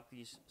read about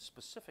these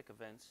specific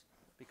events,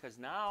 because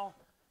now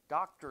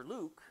Dr.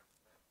 Luke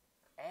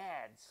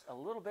adds a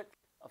little bit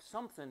of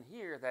something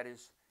here that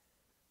is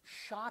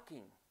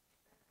shocking.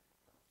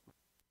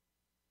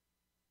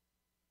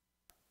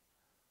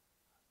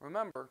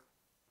 Remember,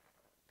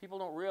 people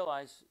don't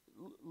realize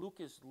Luke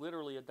is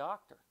literally a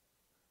doctor.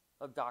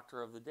 a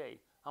doctor of the day.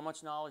 How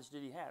much knowledge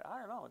did he have? I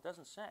don't know. It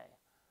doesn't say.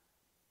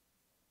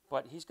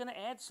 But he's going to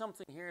add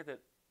something here that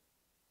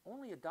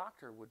only a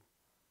doctor would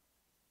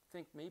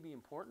think may be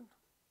important.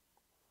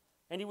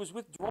 And he was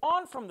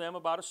withdrawn from them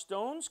about a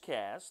stone's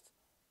cast,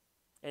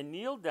 and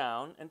kneeled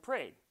down and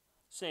prayed,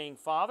 saying,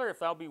 Father, if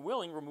thou be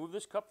willing, remove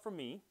this cup from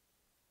me.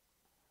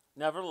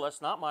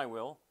 Nevertheless, not my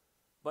will,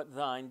 but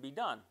thine be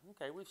done.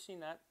 Okay, we've seen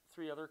that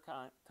 3 other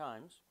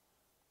times.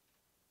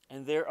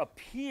 And there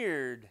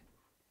appeared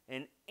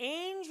an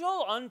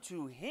angel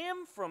unto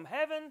him from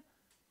heaven,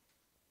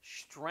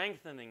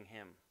 strengthening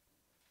him.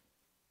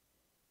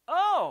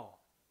 Oh,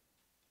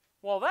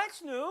 well,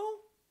 that's new.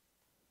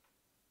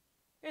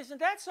 Isn't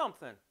that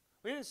something?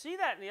 We didn't see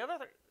that in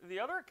the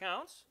other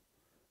accounts.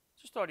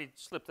 Just thought he'd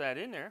slip that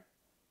in there.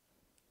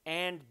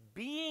 And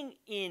being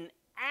in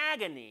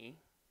agony,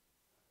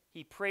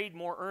 he prayed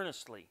more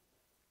earnestly.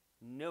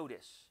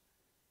 Notice,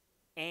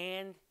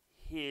 and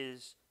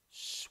his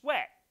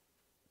sweat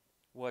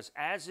was,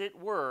 as it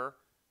were,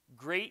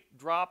 great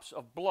drops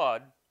of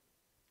blood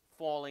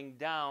falling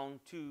down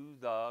to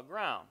the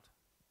ground.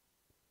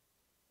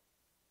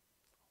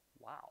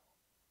 Wow.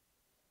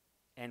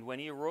 And when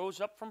he arose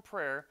up from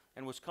prayer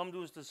and was come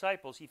to his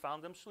disciples, he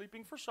found them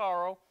sleeping for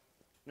sorrow.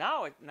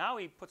 Now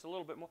he puts a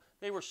little bit more.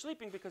 They were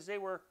sleeping because they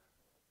were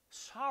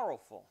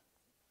sorrowful.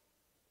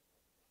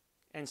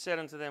 And said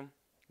unto them,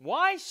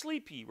 Why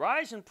sleep ye?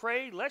 Rise and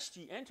pray, lest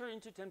ye enter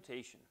into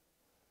temptation.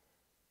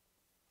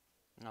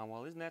 Now,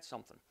 well, isn't that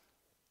something?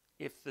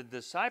 If the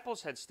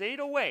disciples had stayed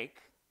awake,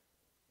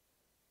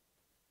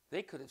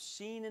 they could have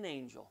seen an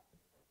angel.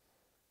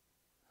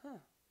 Huh.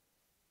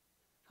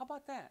 How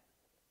about that?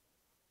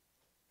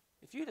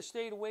 If you'd have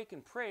stayed awake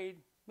and prayed,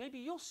 maybe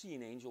you'll see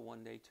an angel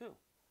one day too.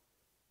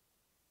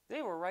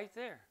 They were right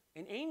there.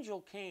 An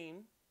angel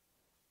came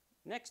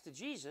next to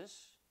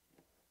Jesus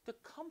to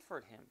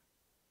comfort him.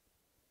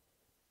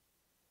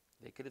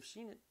 They could have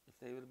seen it if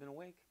they would have been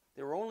awake.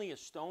 They were only a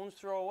stone's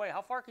throw away.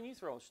 How far can you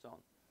throw a stone?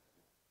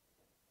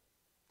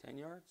 10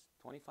 yards,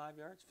 25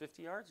 yards,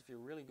 50 yards if you're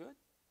really good?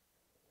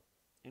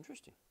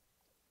 Interesting.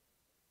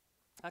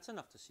 That's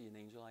enough to see an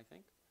angel, I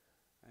think.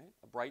 Right?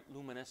 A bright,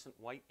 luminescent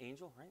white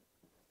angel, right?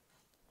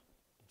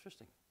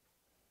 Interesting.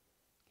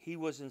 He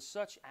was in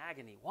such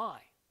agony.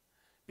 Why?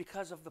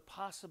 Because of the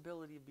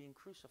possibility of being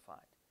crucified.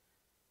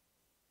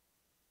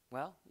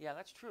 Well, yeah,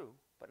 that's true,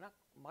 but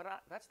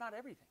that's not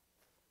everything.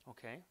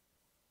 Okay?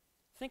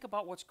 Think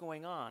about what's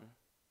going on.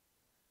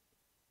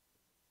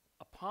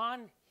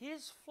 Upon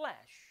his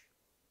flesh,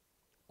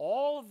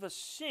 all of the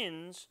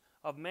sins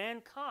of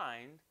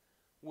mankind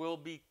will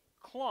be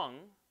clung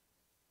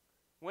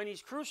when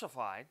he's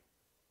crucified,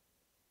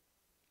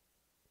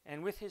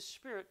 and with his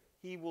Spirit,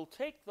 he will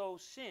take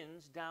those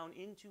sins down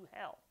into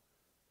hell.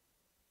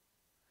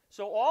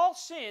 So all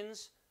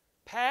sins,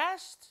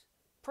 past,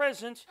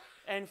 present,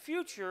 and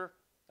future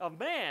of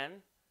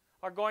man,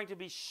 are going to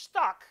be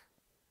stuck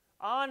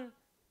on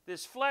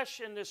this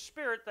flesh and this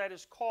spirit that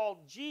is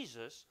called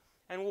Jesus,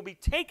 and will be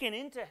taken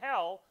into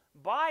hell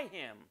by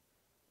him.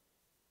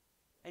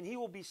 And he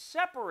will be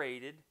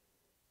separated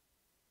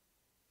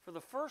for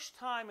the first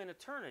time in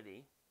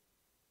eternity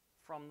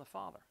from the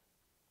Father.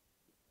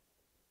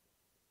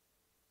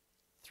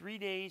 3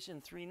 days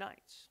and 3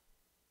 nights.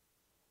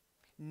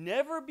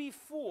 Never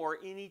before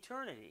in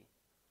eternity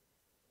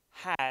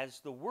has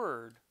the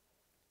Word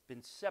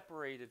been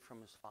separated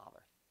from his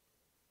Father.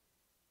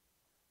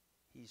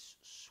 He's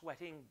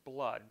sweating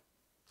blood.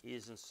 He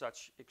is in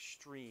such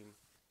extreme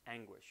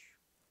anguish.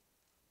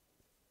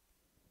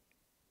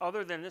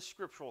 Other than this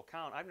scriptural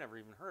account, I've never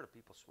even heard of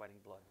people sweating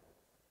blood.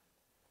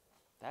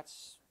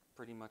 That's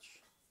pretty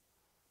much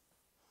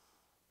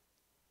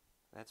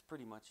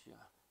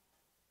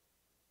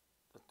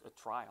a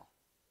trial.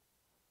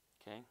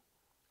 Okay?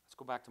 Let's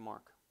go back to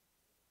Mark.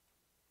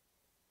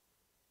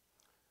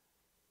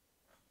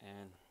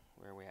 And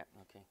where are we at?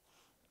 Okay.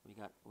 We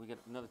got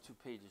another 2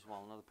 pages,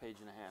 well, another page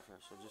and a half here.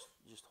 So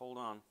just hold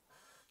on,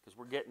 because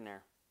we're getting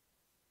there.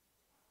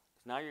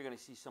 Because now you're going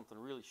to see something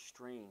really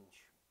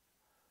strange,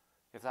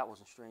 if that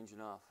wasn't strange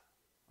enough,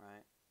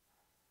 right?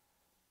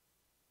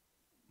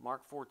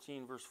 Mark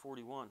 14, verse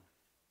 41.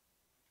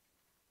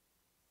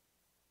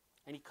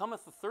 And he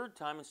cometh the 3rd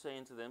time and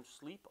saying to them,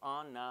 Sleep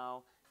on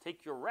now,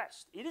 take your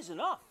rest. It is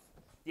enough.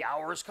 The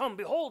hour is come.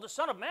 Behold, the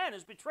Son of Man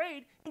is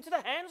betrayed into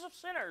the hands of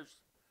sinners.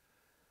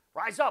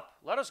 Rise up,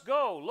 let us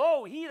go.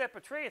 Lo, he that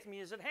betrayeth me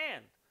is at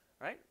hand.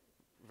 Right?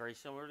 Very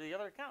similar to the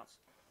other accounts.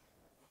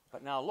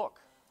 But now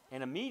look.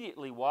 And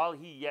immediately while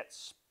he yet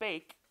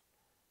spake,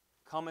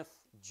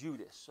 cometh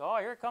Judas. Oh,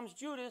 here comes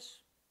Judas.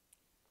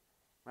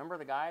 Remember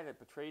the guy that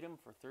betrayed him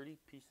for 30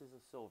 pieces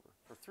of silver?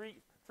 For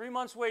three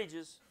months'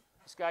 wages,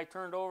 this guy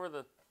turned over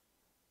the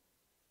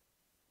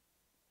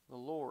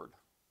Lord,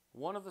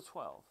 one of the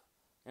 12.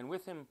 And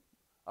with him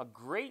a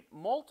great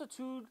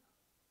multitude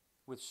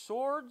with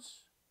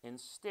swords and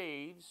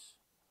staves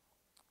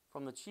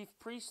from the chief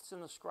priests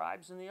and the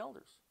scribes and the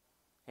elders.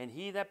 And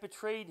he that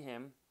betrayed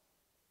him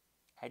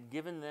had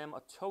given them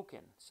a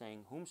token,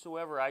 saying,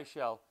 Whomsoever I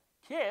shall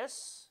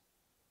kiss,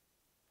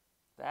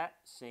 that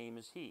same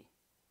is he.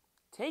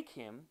 Take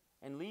him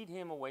and lead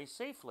him away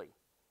safely.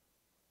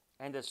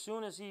 And as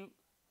soon as he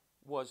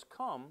was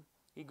come,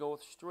 he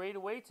goeth straight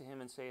away to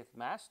him and saith,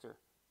 Master,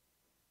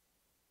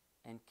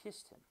 and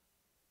kissed him.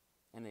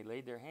 And they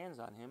laid their hands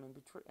on him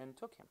and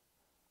took him.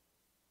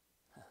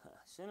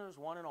 Sinners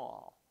one and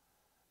all,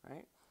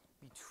 right?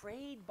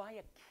 Betrayed by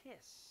a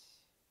kiss.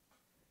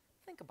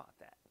 Think about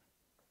that.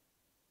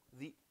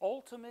 The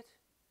ultimate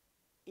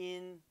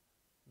in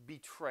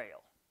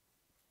betrayal.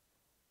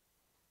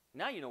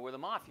 Now you know where the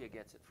mafia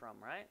gets it from,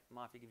 right? The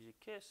mafia gives you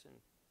a kiss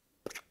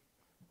and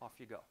off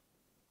you go.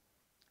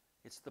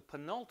 It's the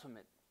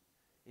penultimate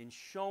in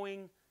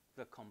showing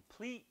the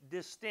complete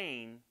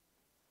disdain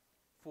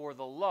for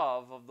the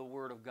love of the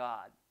Word of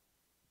God.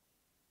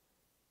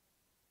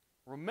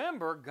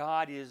 Remember,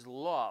 God is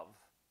love.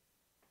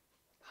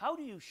 How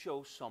do you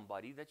show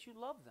somebody that you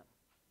love them?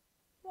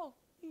 Well,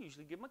 you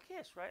usually give them a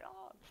kiss, right?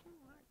 Oh,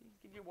 you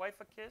give your wife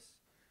a kiss,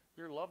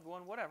 your loved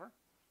one, whatever.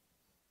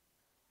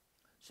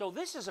 So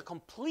this is a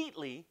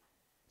completely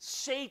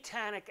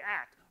satanic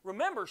act.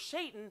 Remember,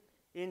 Satan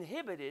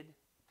inhabited,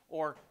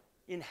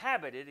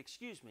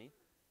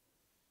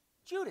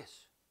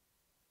 Judas.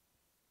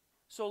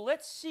 So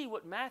let's see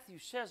what Matthew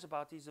says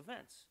about these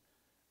events.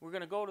 We're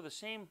going to go to the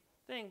same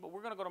thing, but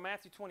we're going to go to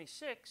Matthew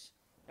 26,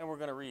 and we're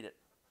going to read it.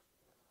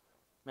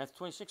 Matthew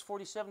 26,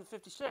 47 to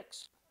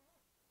 56.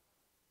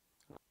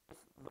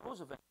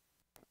 Those events.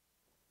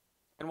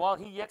 And while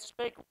he yet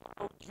spake,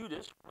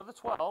 Judas, one of the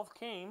 12,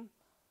 came,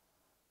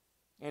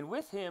 and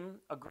with him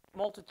a great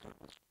multitude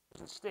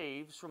and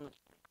staves from the...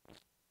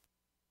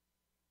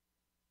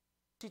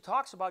 He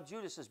talks about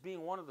Judas as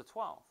being one of the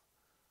 12.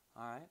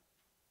 All right?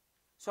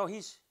 So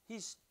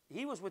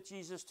he was with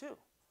Jesus too.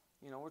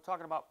 You know, we're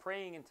talking about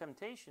praying and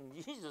temptation.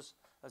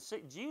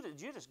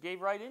 Judas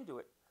gave right into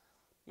it,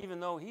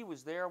 even though he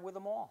was there with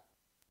them all.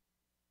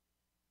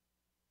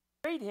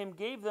 Prayed him,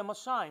 gave them a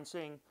sign,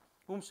 saying,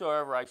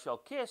 Whomsoever I shall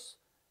kiss,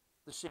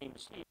 the same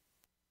is he.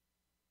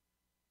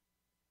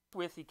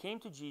 With he came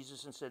to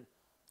Jesus and said,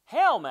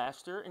 Hail,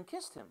 Master, and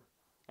kissed him.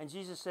 And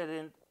Jesus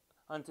said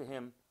unto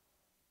him,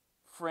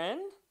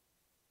 Friend,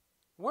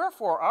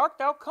 wherefore art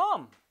thou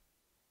come?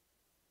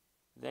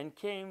 Then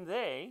came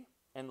they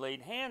and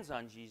laid hands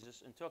on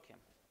Jesus and took him.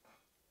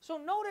 So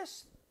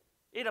notice,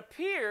 it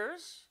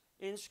appears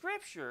in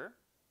Scripture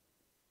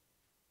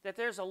that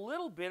there's a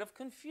little bit of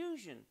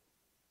confusion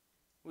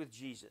with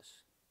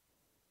Jesus,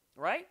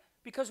 right?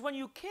 Because when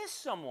you kiss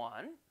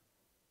someone,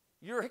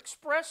 you're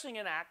expressing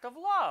an act of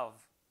love.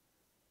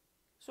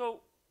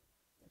 So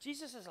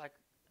Jesus is like,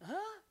 huh?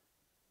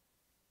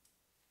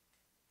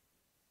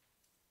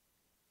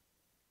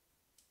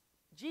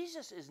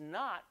 Jesus is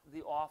not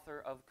the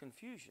author of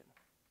confusion.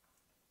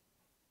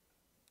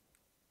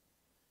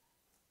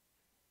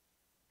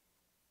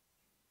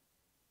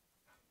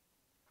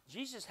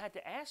 Jesus had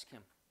to ask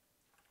him,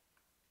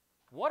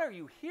 what are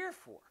you here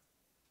for?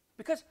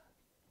 Because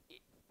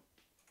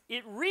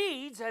it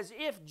reads as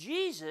if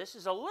Jesus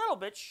is a little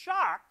bit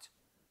shocked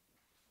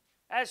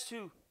as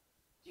to,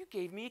 you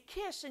gave me a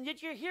kiss and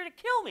yet you're here to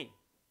kill me,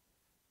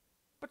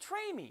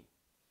 betray me.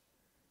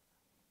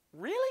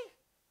 Really?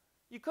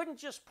 You couldn't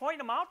just point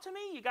them out to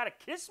me? You got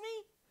to kiss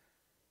me?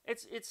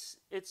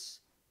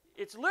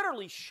 It's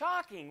literally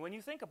shocking when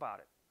you think about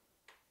it.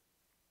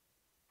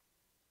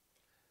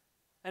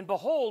 And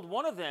behold,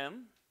 one of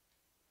them,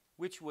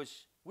 which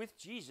was with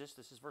Jesus,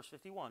 this is verse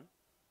 51,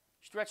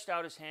 stretched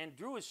out his hand,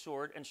 drew his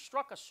sword, and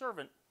struck a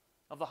servant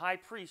of the high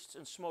priests,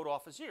 and smote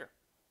off his ear.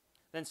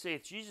 Then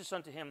saith Jesus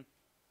unto him,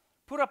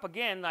 Put up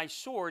again thy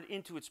sword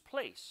into its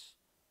place,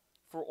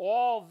 for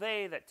all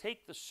they that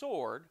take the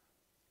sword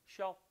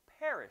shall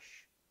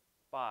perish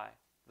by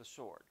the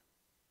sword.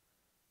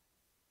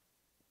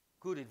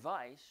 Good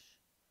advice.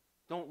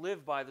 Don't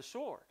live by the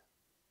sword.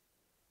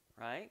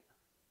 Right?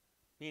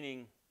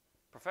 Meaning,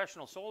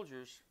 professional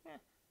soldiers,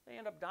 they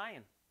end up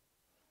dying.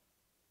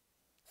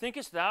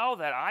 Thinkest thou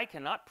that I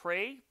cannot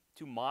pray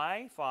to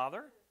my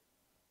Father,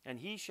 and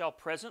he shall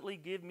presently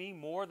give me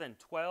more than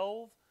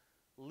 12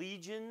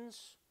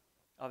 legions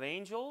of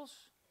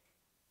angels?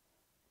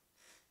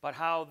 But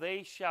how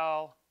then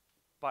shall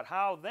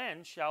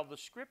the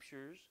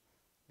Scriptures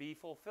be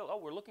fulfilled? Oh,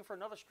 we're looking for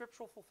another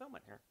scriptural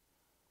fulfillment here.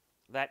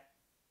 That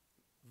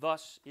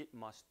thus it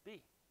must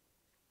be.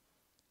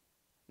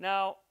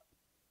 Now,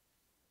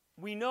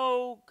 we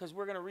know, because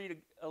we're going to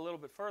read a little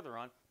bit further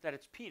on, that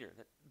it's Peter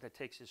that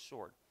takes his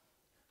sword.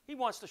 He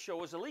wants to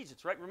show his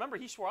allegiance, right? Remember,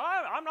 he swore,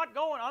 I'm not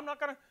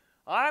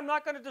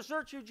going to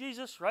desert you,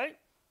 Jesus, right?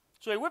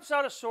 So he whips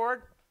out his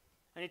sword,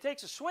 and he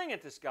takes a swing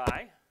at this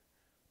guy.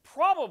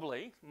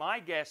 Probably, my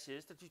guess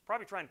is that he's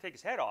probably trying to take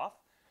his head off,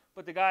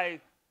 but the guy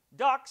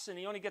ducks, and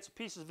he only gets a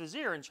piece of his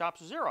ear and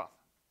chops his ear off.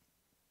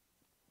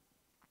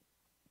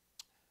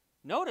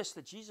 Notice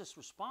that Jesus'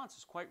 response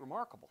is quite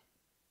remarkable.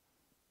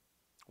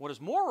 What is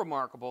more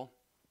remarkable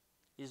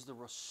is the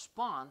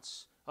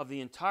response of the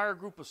entire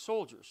group of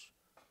soldiers.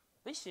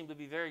 They seem to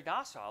be very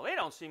docile. They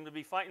don't seem to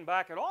be fighting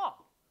back at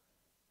all.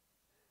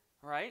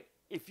 Right?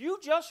 If you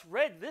just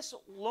read this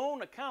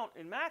lone account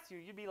in Matthew,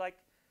 you'd be like,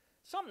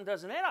 something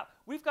doesn't add up.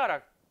 We got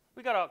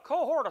a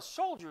cohort of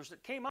soldiers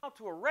that came out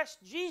to arrest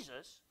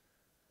Jesus.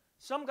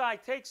 Some guy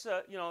takes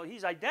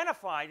he's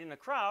identified in the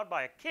crowd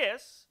by a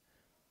kiss.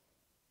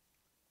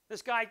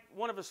 This guy,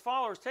 one of his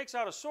followers, takes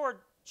out a sword,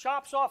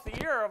 chops off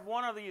the ear of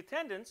one of the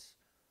attendants,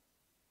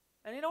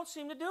 and they don't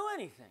seem to do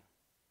anything.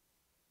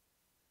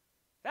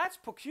 That's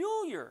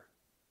peculiar,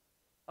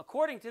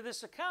 according to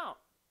this account.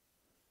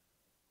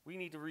 We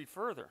need to read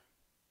further.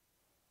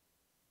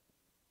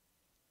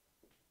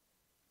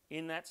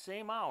 In that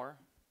same hour,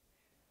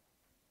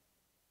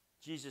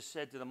 Jesus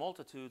said to the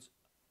multitudes,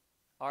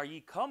 "Are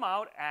ye come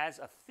out as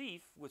a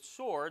thief with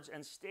swords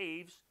and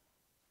staves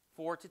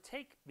for to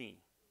take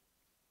me?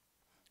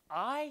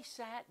 I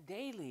sat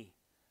daily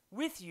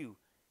with you,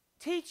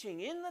 teaching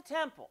in the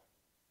temple,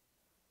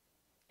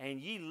 and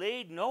ye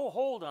laid no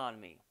hold on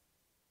me.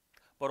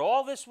 But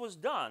all this was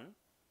done,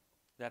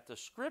 that the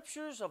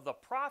scriptures of the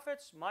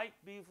prophets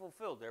might be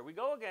fulfilled." There we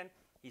go again.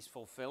 He's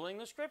fulfilling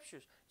the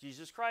scriptures.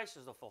 Jesus Christ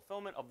is the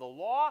fulfillment of the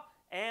law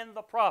and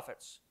the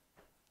prophets.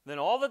 Then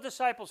all the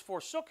disciples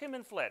forsook him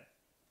and fled,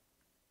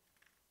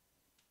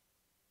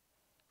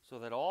 so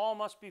that all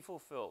must be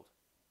fulfilled.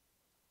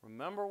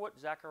 Remember what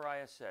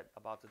Zechariah said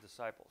about the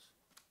disciples.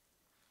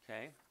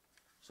 Okay?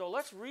 So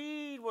let's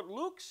read what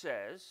Luke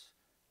says.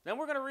 Then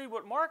we're going to read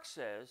what Mark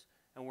says.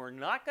 And we're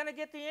not going to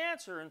get the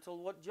answer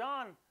until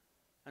John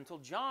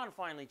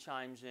finally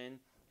chimes in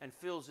and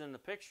fills in the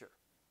picture.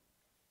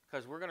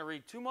 Because we're going to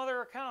read two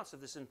other accounts of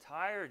this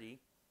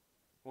entirety.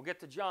 We'll get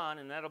to John,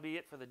 and that'll be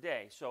it for the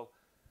day. So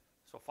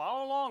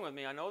follow along with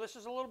me. I know this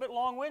is a little bit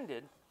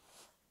long-winded.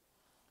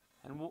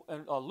 And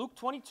Luke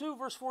 22,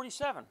 verse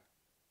 47.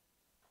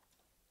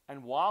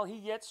 "And while he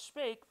yet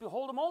spake,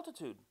 behold, a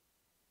multitude.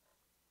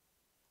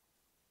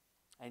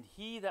 And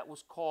he that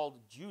was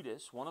called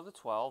Judas, one of the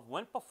 12,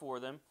 went before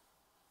them,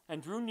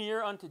 and drew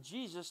near unto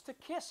Jesus to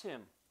kiss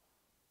him."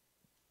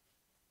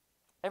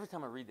 Every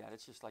time I read that,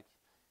 it's just like,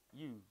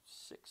 you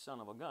sick son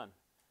of a gun.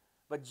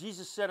 "But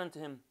Jesus said unto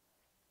him,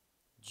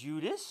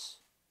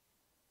 Judas,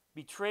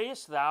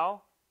 betrayest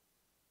thou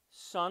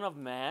Son of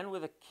Man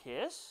with a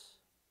kiss?"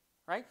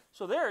 Right?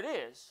 So there it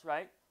is,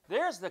 right?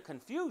 There's the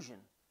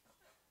confusion.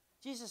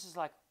 Jesus is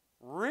like,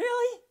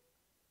 really?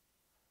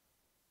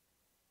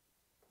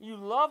 You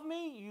love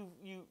me?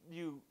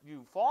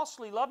 You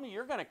falsely love me?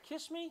 You're going to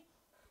kiss me?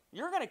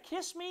 You're going to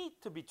kiss me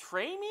to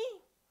betray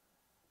me?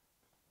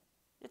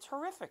 It's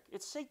horrific.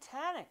 It's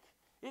satanic.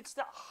 It's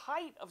the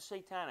height of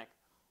satanic.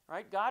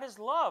 Right? God is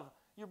love.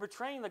 You're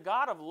betraying the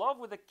God of love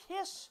with a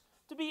kiss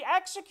to be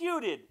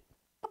executed.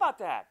 Think about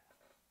that.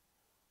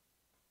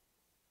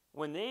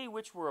 "When they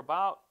which were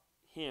about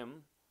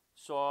him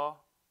saw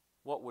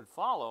what would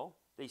follow,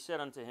 they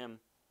said unto him,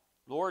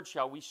 Lord,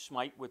 shall we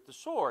smite with the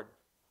sword?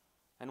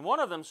 And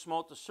one of them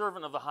smote the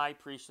servant of the high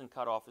priest and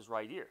cut off his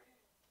right ear.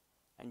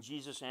 And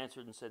Jesus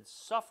answered and said,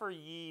 Suffer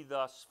ye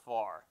thus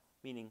far,"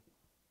 meaning,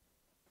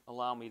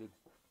 allow me to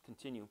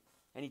continue.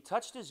 "And he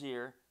touched his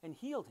ear and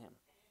healed him.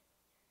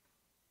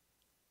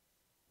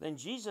 Then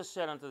Jesus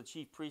said unto the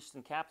chief priests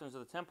and captains of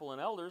the temple and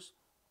elders,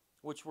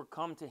 which were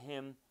come to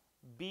him,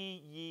 Be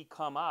ye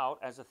come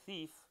out as a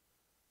thief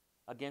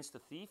against a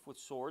thief with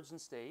swords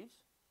and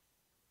staves?"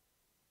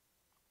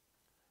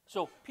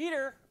 So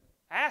Peter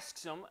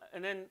asks him,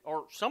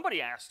 or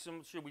somebody asks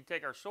him, "Should we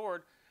take our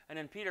sword?" And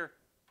then Peter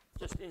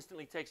just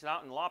instantly takes it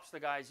out and lops the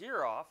guy's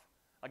ear off.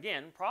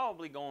 Again,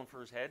 probably going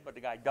for his head, but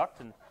the guy ducked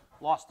and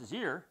lost his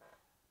ear.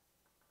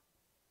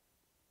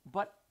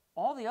 But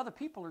all the other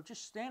people are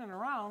just standing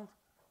around,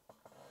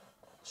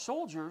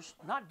 soldiers,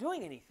 not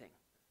doing anything.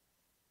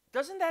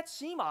 Doesn't that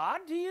seem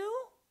odd to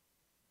you?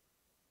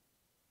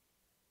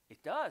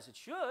 It does. It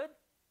should.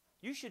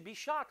 You should be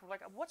shocked.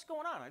 Like, what's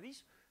going on? Are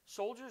these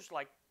soldiers,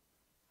 like,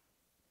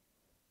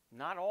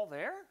 not all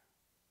there?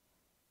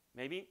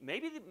 Maybe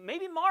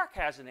Mark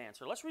has an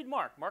answer. Let's read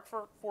Mark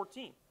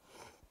 14.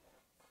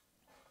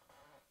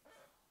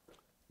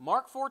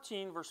 Mark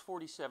 14, verse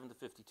 47 to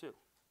 52.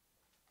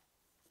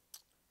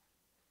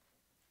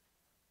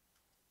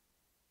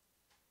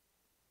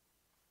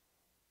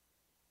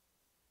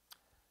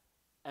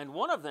 "And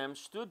one of them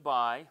stood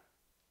by,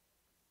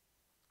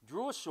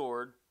 drew a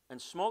sword,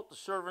 and smote the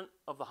servant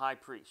of the high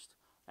priest,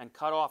 and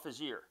cut off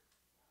his ear.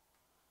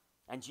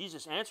 And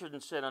Jesus answered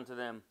and said unto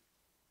them,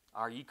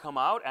 Are ye come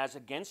out as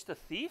against a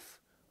thief,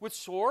 with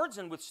swords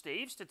and with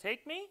staves to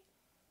take me?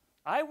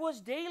 I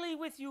was daily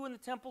with you in the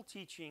temple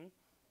teaching,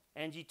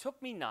 and ye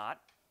took me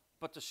not,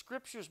 but the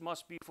scriptures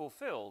must be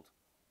fulfilled.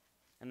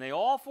 And they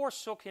all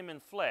forsook him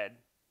and fled."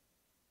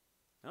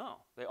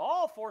 No, they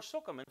all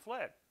forsook him and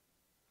fled.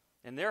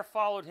 "And there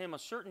followed him a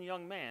certain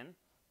young man,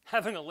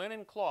 having a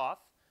linen cloth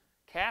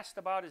cast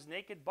about his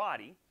naked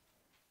body.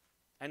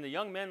 And the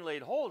young men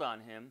laid hold on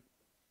him,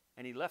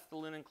 and he left the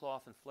linen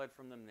cloth and fled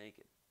from them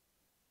naked."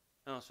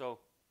 So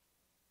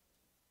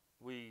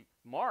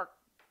Mark,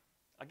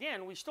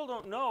 again, we still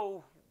don't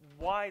know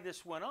why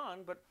this went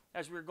on, but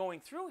as we're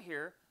going through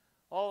here,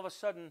 all of a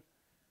sudden,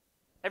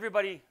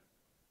 everybody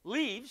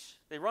leaves.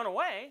 They run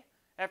away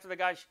after the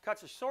guy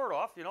cuts his sword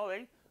off.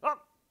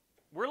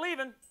 We're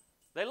leaving.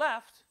 They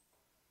left.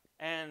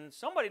 and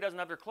somebody doesn't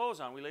have their clothes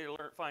on. We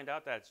later find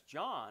out that it's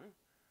John,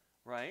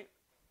 right?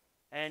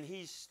 And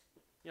he's,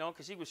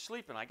 because he was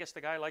sleeping. I guess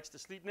the guy likes to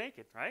sleep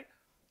naked, right?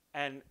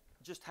 And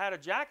just had a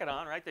jacket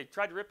on, right? They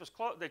tried to rip his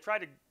clothes. They tried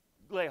to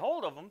lay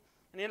hold of him,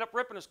 and he ended up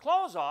ripping his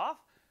clothes off.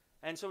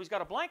 And so he's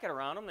got a blanket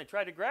around him. They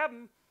tried to grab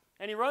him,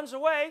 and he runs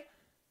away.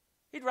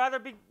 He'd rather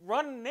be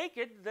running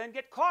naked than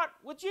get caught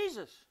with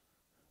Jesus.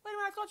 Wait a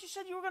minute, I thought you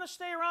said you were going to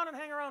stay around and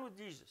hang around with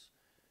Jesus.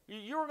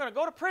 You were going to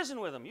go to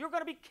prison with him. You were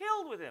going to be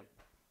killed with him.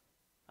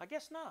 I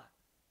guess not.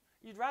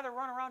 You'd rather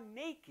run around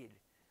naked.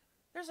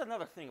 There's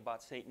another thing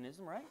about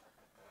Satanism, right?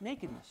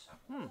 Nakedness.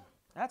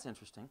 That's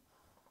interesting.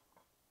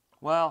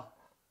 Well,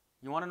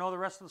 you want to know the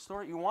rest of the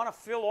story? You want to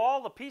fill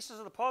all the pieces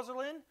of the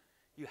puzzle in?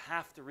 You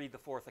have to read the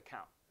fourth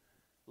account.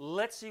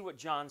 Let's see what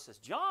John says.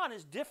 John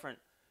is different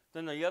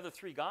than the other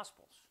three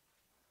Gospels.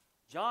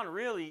 John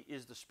really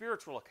is the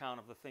spiritual account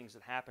of the things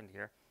that happened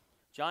here.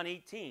 John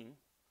 18.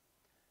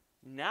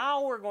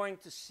 Now we're going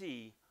to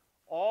see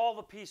all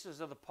the pieces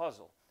of the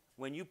puzzle.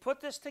 When you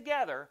put this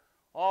together,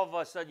 all of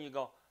a sudden you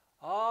go,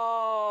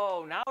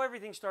 oh, now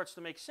everything starts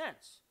to make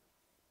sense.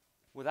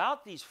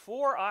 Without these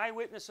 4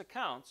 eyewitness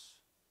accounts,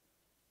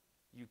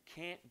 you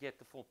can't get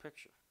the full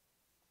picture.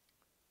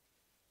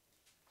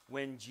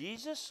 When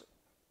Jesus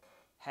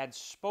had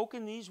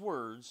spoken these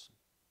words,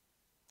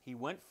 he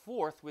went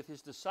forth with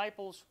his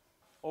disciples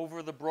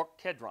over the brook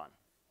Kedron,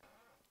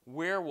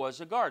 where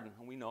was a garden.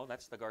 And we know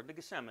that's the Garden of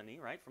Gethsemane,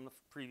 right, from the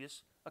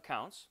previous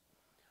accounts,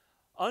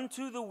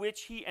 unto the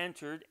which he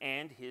entered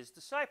and his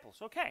disciples.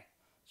 Okay,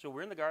 so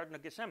we're in the Garden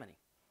of Gethsemane.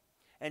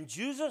 And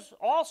Judas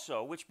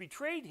also, which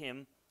betrayed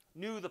him,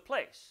 knew the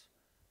place.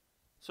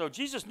 So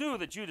Jesus knew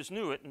that Judas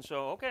knew it, and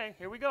so, okay,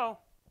 here we go.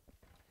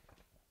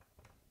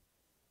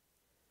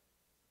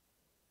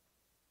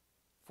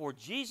 For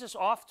Jesus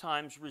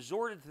ofttimes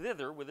resorted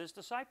thither with his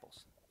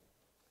disciples.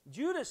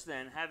 Judas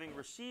then, having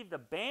received a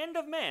band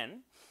of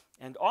men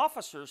and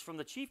officers from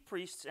the chief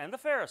priests and the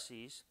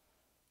Pharisees,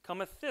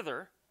 cometh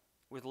thither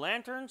with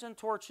lanterns and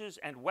torches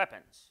and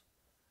weapons.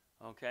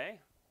 Okay?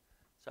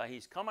 So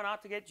he's coming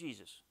out to get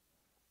Jesus.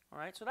 All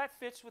right, so that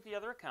fits with the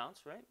other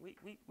accounts, right?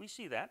 We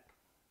see that.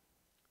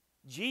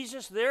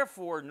 Jesus,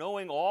 therefore,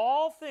 knowing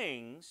all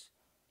things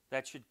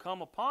that should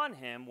come upon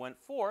him, went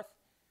forth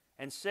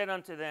and said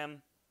unto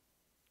them,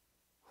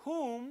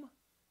 Whom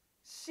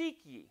seek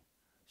ye?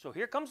 So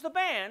here comes the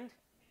band.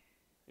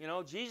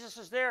 Jesus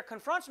is there,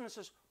 confronts him and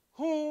says,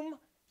 Whom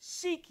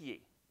seek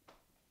ye?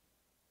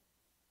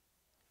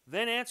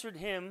 Then answered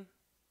him,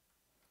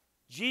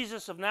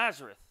 Jesus of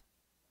Nazareth.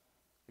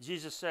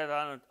 Jesus said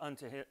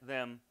unto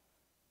them,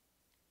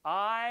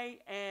 I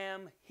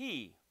am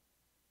he.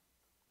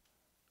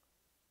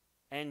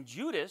 And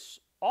Judas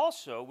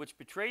also, which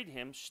betrayed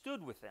him,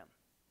 stood with them.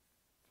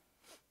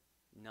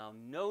 Now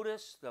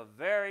notice the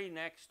very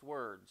next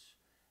words.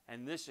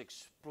 And this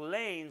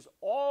explains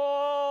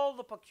all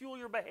the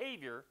peculiar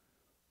behavior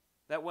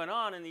that went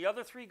on in the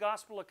other 3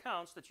 gospel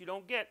accounts that you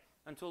don't get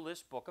until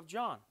this book of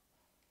John.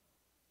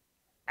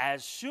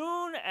 As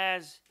soon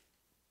as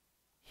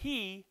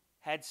he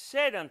had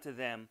said unto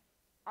them,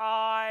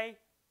 I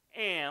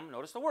am,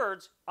 notice the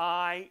words,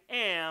 I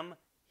am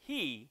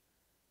he,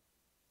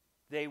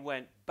 they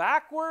went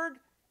backward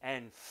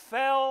and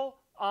fell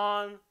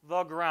on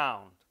the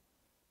ground.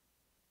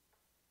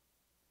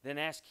 Then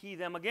asked he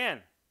them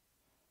again,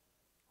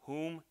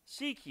 Whom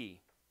seek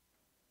ye?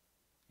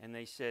 And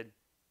they said,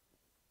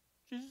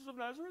 Jesus of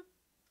Nazareth.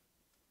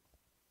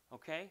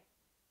 Okay?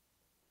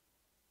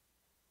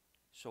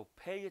 So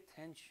pay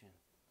attention.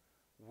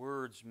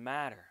 Words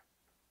matter.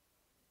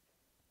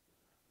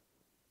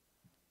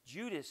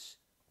 Judas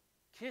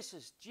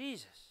kisses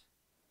Jesus.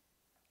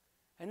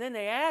 And then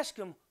they ask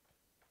him,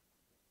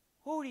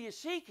 Who are you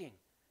seeking?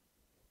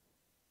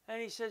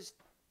 And he says,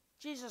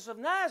 Jesus of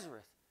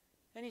Nazareth.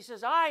 And he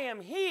says, I am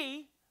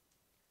he.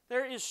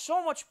 There is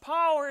so much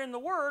power in the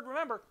word.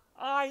 Remember,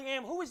 I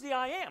am. Who is the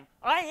I am?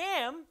 I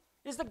am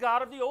is the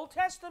God of the Old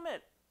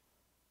Testament.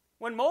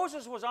 When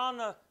Moses was on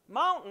the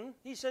mountain,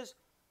 he says,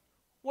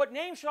 What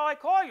name shall I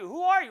call you?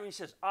 Who are you? And he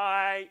says,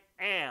 I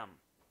am.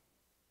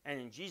 And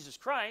in Jesus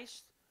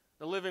Christ,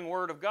 the living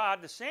word of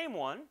God, the same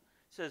one,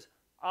 says,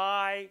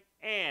 I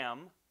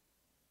am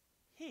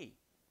he.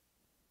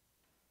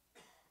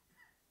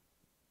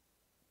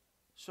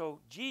 So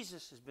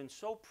Jesus has been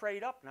so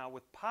prayed up now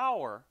with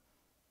power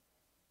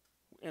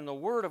in the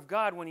Word of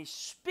God. When he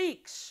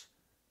speaks,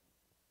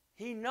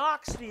 he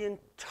knocks the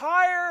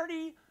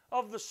entirety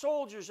of the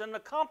soldiers and the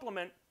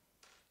complement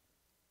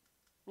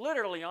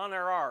literally on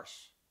their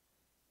arse,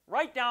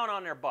 right down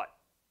on their butt.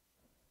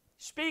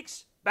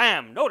 Speaks,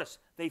 bam, notice,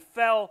 they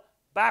fell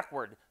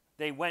backward.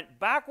 They went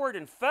backward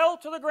and fell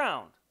to the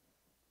ground.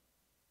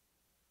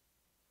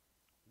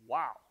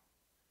 Wow.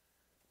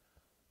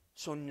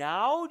 So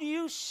now do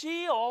you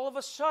see all of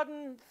a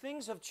sudden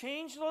things have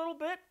changed a little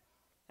bit?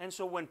 And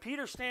so when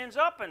Peter stands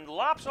up and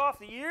lops off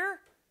the ear,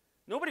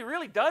 nobody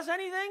really does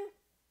anything?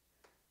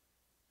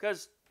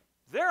 Because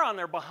they're on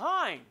their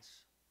behinds.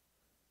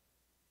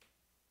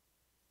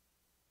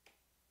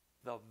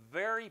 The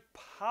very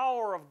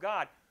power of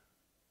God.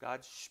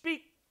 God,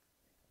 speak,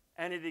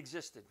 and it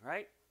existed,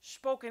 right?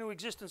 Spoke into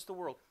existence the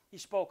world. He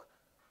spoke,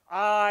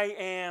 I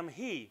am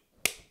He.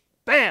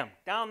 Bam!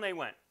 Down they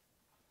went.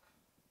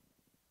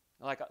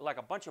 Like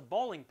a bunch of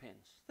bowling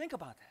pins. Think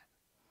about that.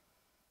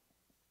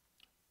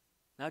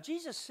 Now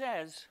Jesus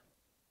says,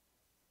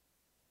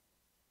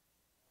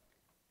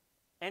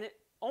 and it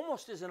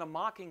almost is in a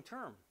mocking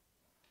term.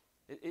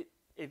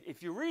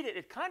 If you read it,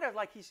 it's kind of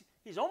like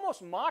he's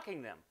almost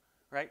mocking them,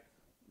 right?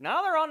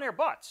 Now they're on their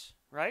butts,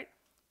 right?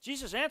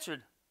 Jesus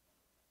answered,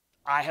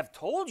 I have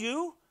told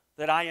you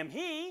that I am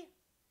He.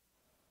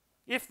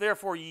 If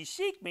therefore ye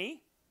seek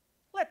me,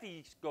 let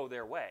these go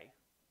their way.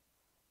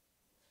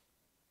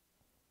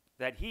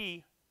 That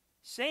he,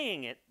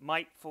 saying it,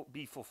 might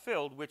be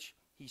fulfilled, which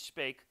he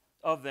spake,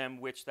 of them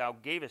which thou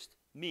gavest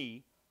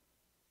me,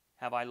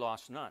 have I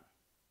lost none.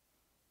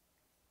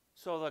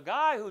 So the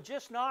guy who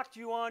just knocked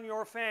you on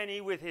your fanny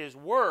with his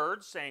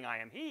words, saying, I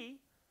am He,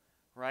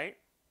 right,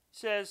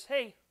 says,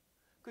 hey,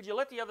 could you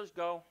let the others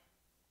go?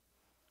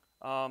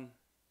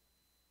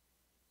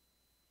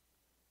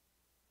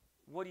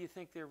 What do you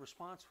think their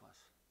response was?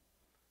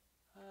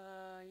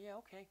 Yeah,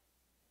 okay.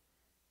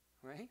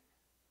 Right?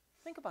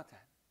 Think about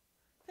that.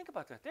 Think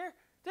about that. They're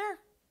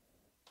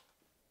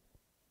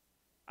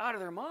out of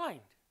their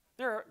mind.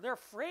 They're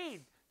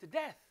afraid to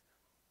death.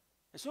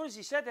 As soon as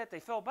he said that, they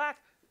fell back.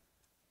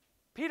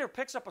 Peter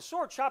picks up a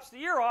sword, chops the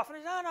ear off, and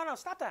he says, no,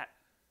 stop that.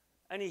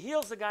 And he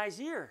heals the guy's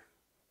ear.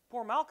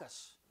 Poor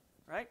Malchus,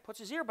 right? Puts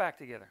his ear back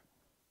together,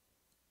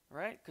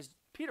 right? Because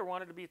Peter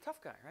wanted to be a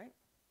tough guy, right?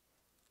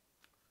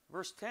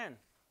 Verse 10,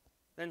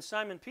 then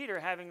Simon Peter,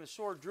 having the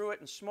sword, drew it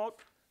and smote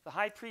the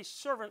high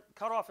priest's servant,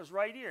 cut off his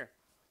right ear.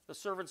 The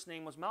servant's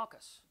name was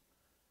Malchus.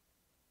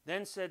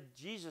 Then said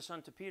Jesus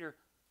unto Peter,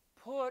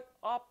 put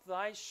up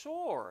thy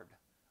sword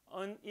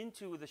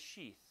into the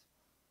sheath.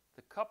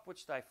 The cup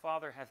which thy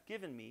Father hath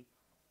given me,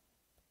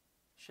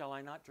 shall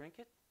I not drink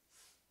it?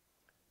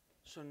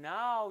 So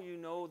now you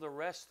know the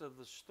rest of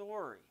the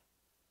story.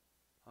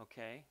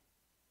 Okay?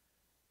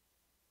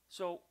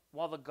 So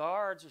while the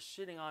guards are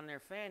sitting on their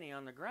fanny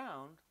on the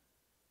ground,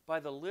 by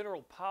the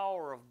literal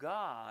power of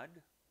God,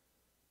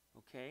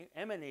 okay,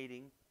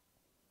 emanating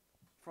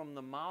from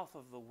the mouth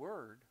of the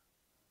Word,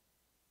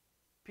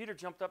 Peter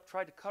jumped up,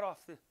 tried to cut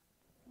off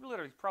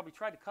probably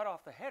tried to cut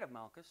off the head of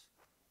Malchus,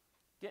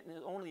 getting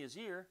only his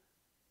ear.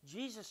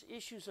 Jesus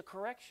issues a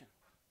correction.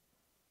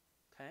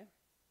 Okay?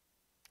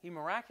 He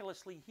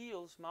miraculously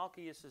heals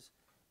Malchus'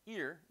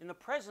 ear in the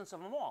presence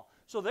of them all.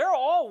 So they're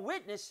all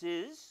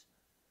witnesses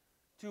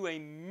to a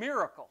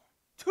miracle.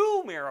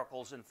 2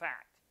 miracles, in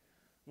fact.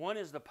 One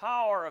is the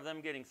power of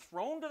them getting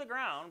thrown to the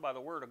ground by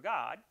the Word of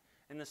God,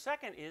 and the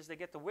second is they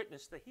get to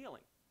witness the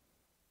healing.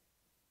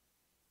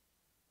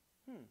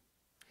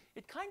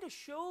 It kind of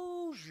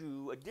shows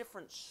you a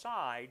different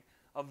side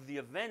of the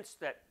events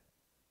that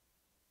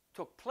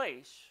took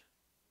place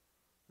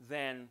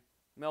than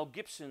Mel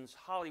Gibson's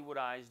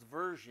Hollywoodized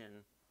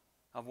version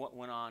of what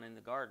went on in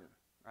the garden,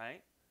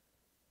 right?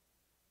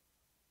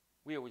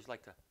 We always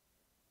like to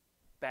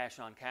bash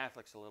on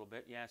Catholics a little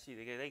bit. Yeah, see,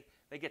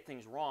 they get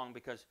things wrong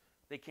because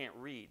they can't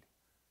read.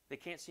 They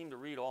can't seem to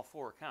read all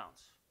 4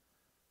 accounts.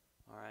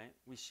 All right?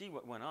 We see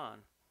what went on.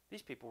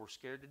 These people were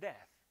scared to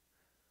death.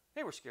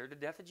 They were scared to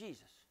death of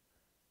Jesus.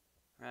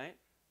 Right?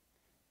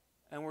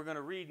 And we're going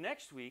to read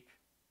next week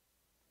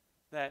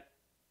that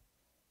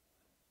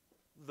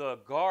the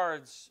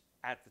guards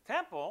at the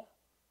temple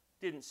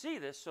didn't see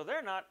this, so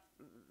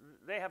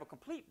they have a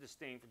complete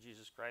disdain for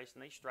Jesus Christ,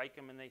 and they strike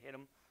him and they hit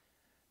him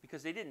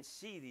because they didn't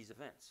see these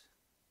events.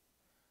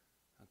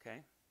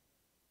 Okay?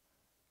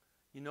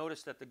 You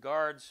notice that the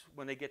guards,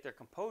 when they get their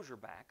composure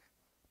back,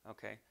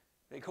 okay,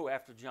 they go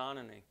after John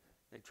and they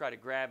try to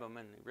grab him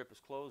and they rip his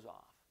clothes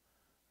off.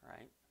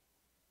 Right?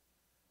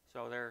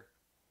 So they're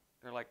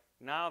like,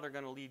 now they're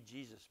going to lead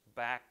Jesus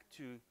back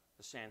to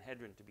the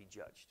Sanhedrin to be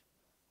judged.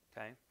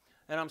 Okay?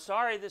 And I'm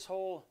sorry this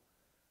whole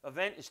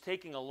event is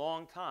taking a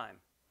long time,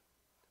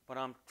 but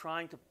I'm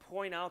trying to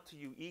point out to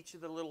you each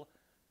of the little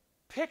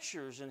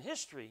pictures in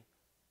history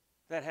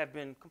that have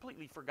been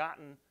completely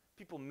forgotten.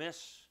 People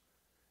miss,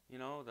 you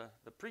know,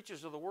 the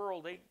preachers of the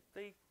world,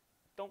 they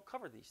don't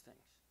cover these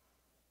things.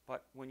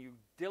 But when you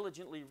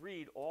diligently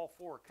read all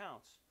 4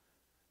 accounts,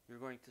 you're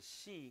going to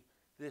see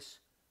this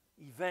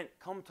event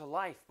come to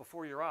life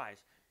before your eyes,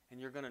 and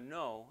you're going to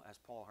know, as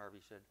Paul Harvey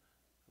said,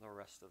 the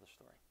rest of the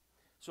story.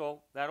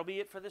 So that'll be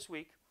it for this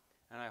week,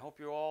 and I hope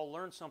you all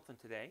learned something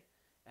today,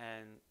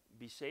 and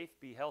be safe,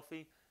 be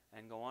healthy,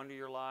 and go on to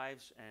your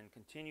lives and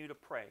continue to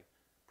pray.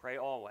 Pray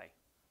always.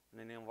 In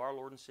the name of our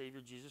Lord and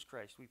Savior Jesus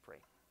Christ, we pray.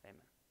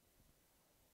 Amen.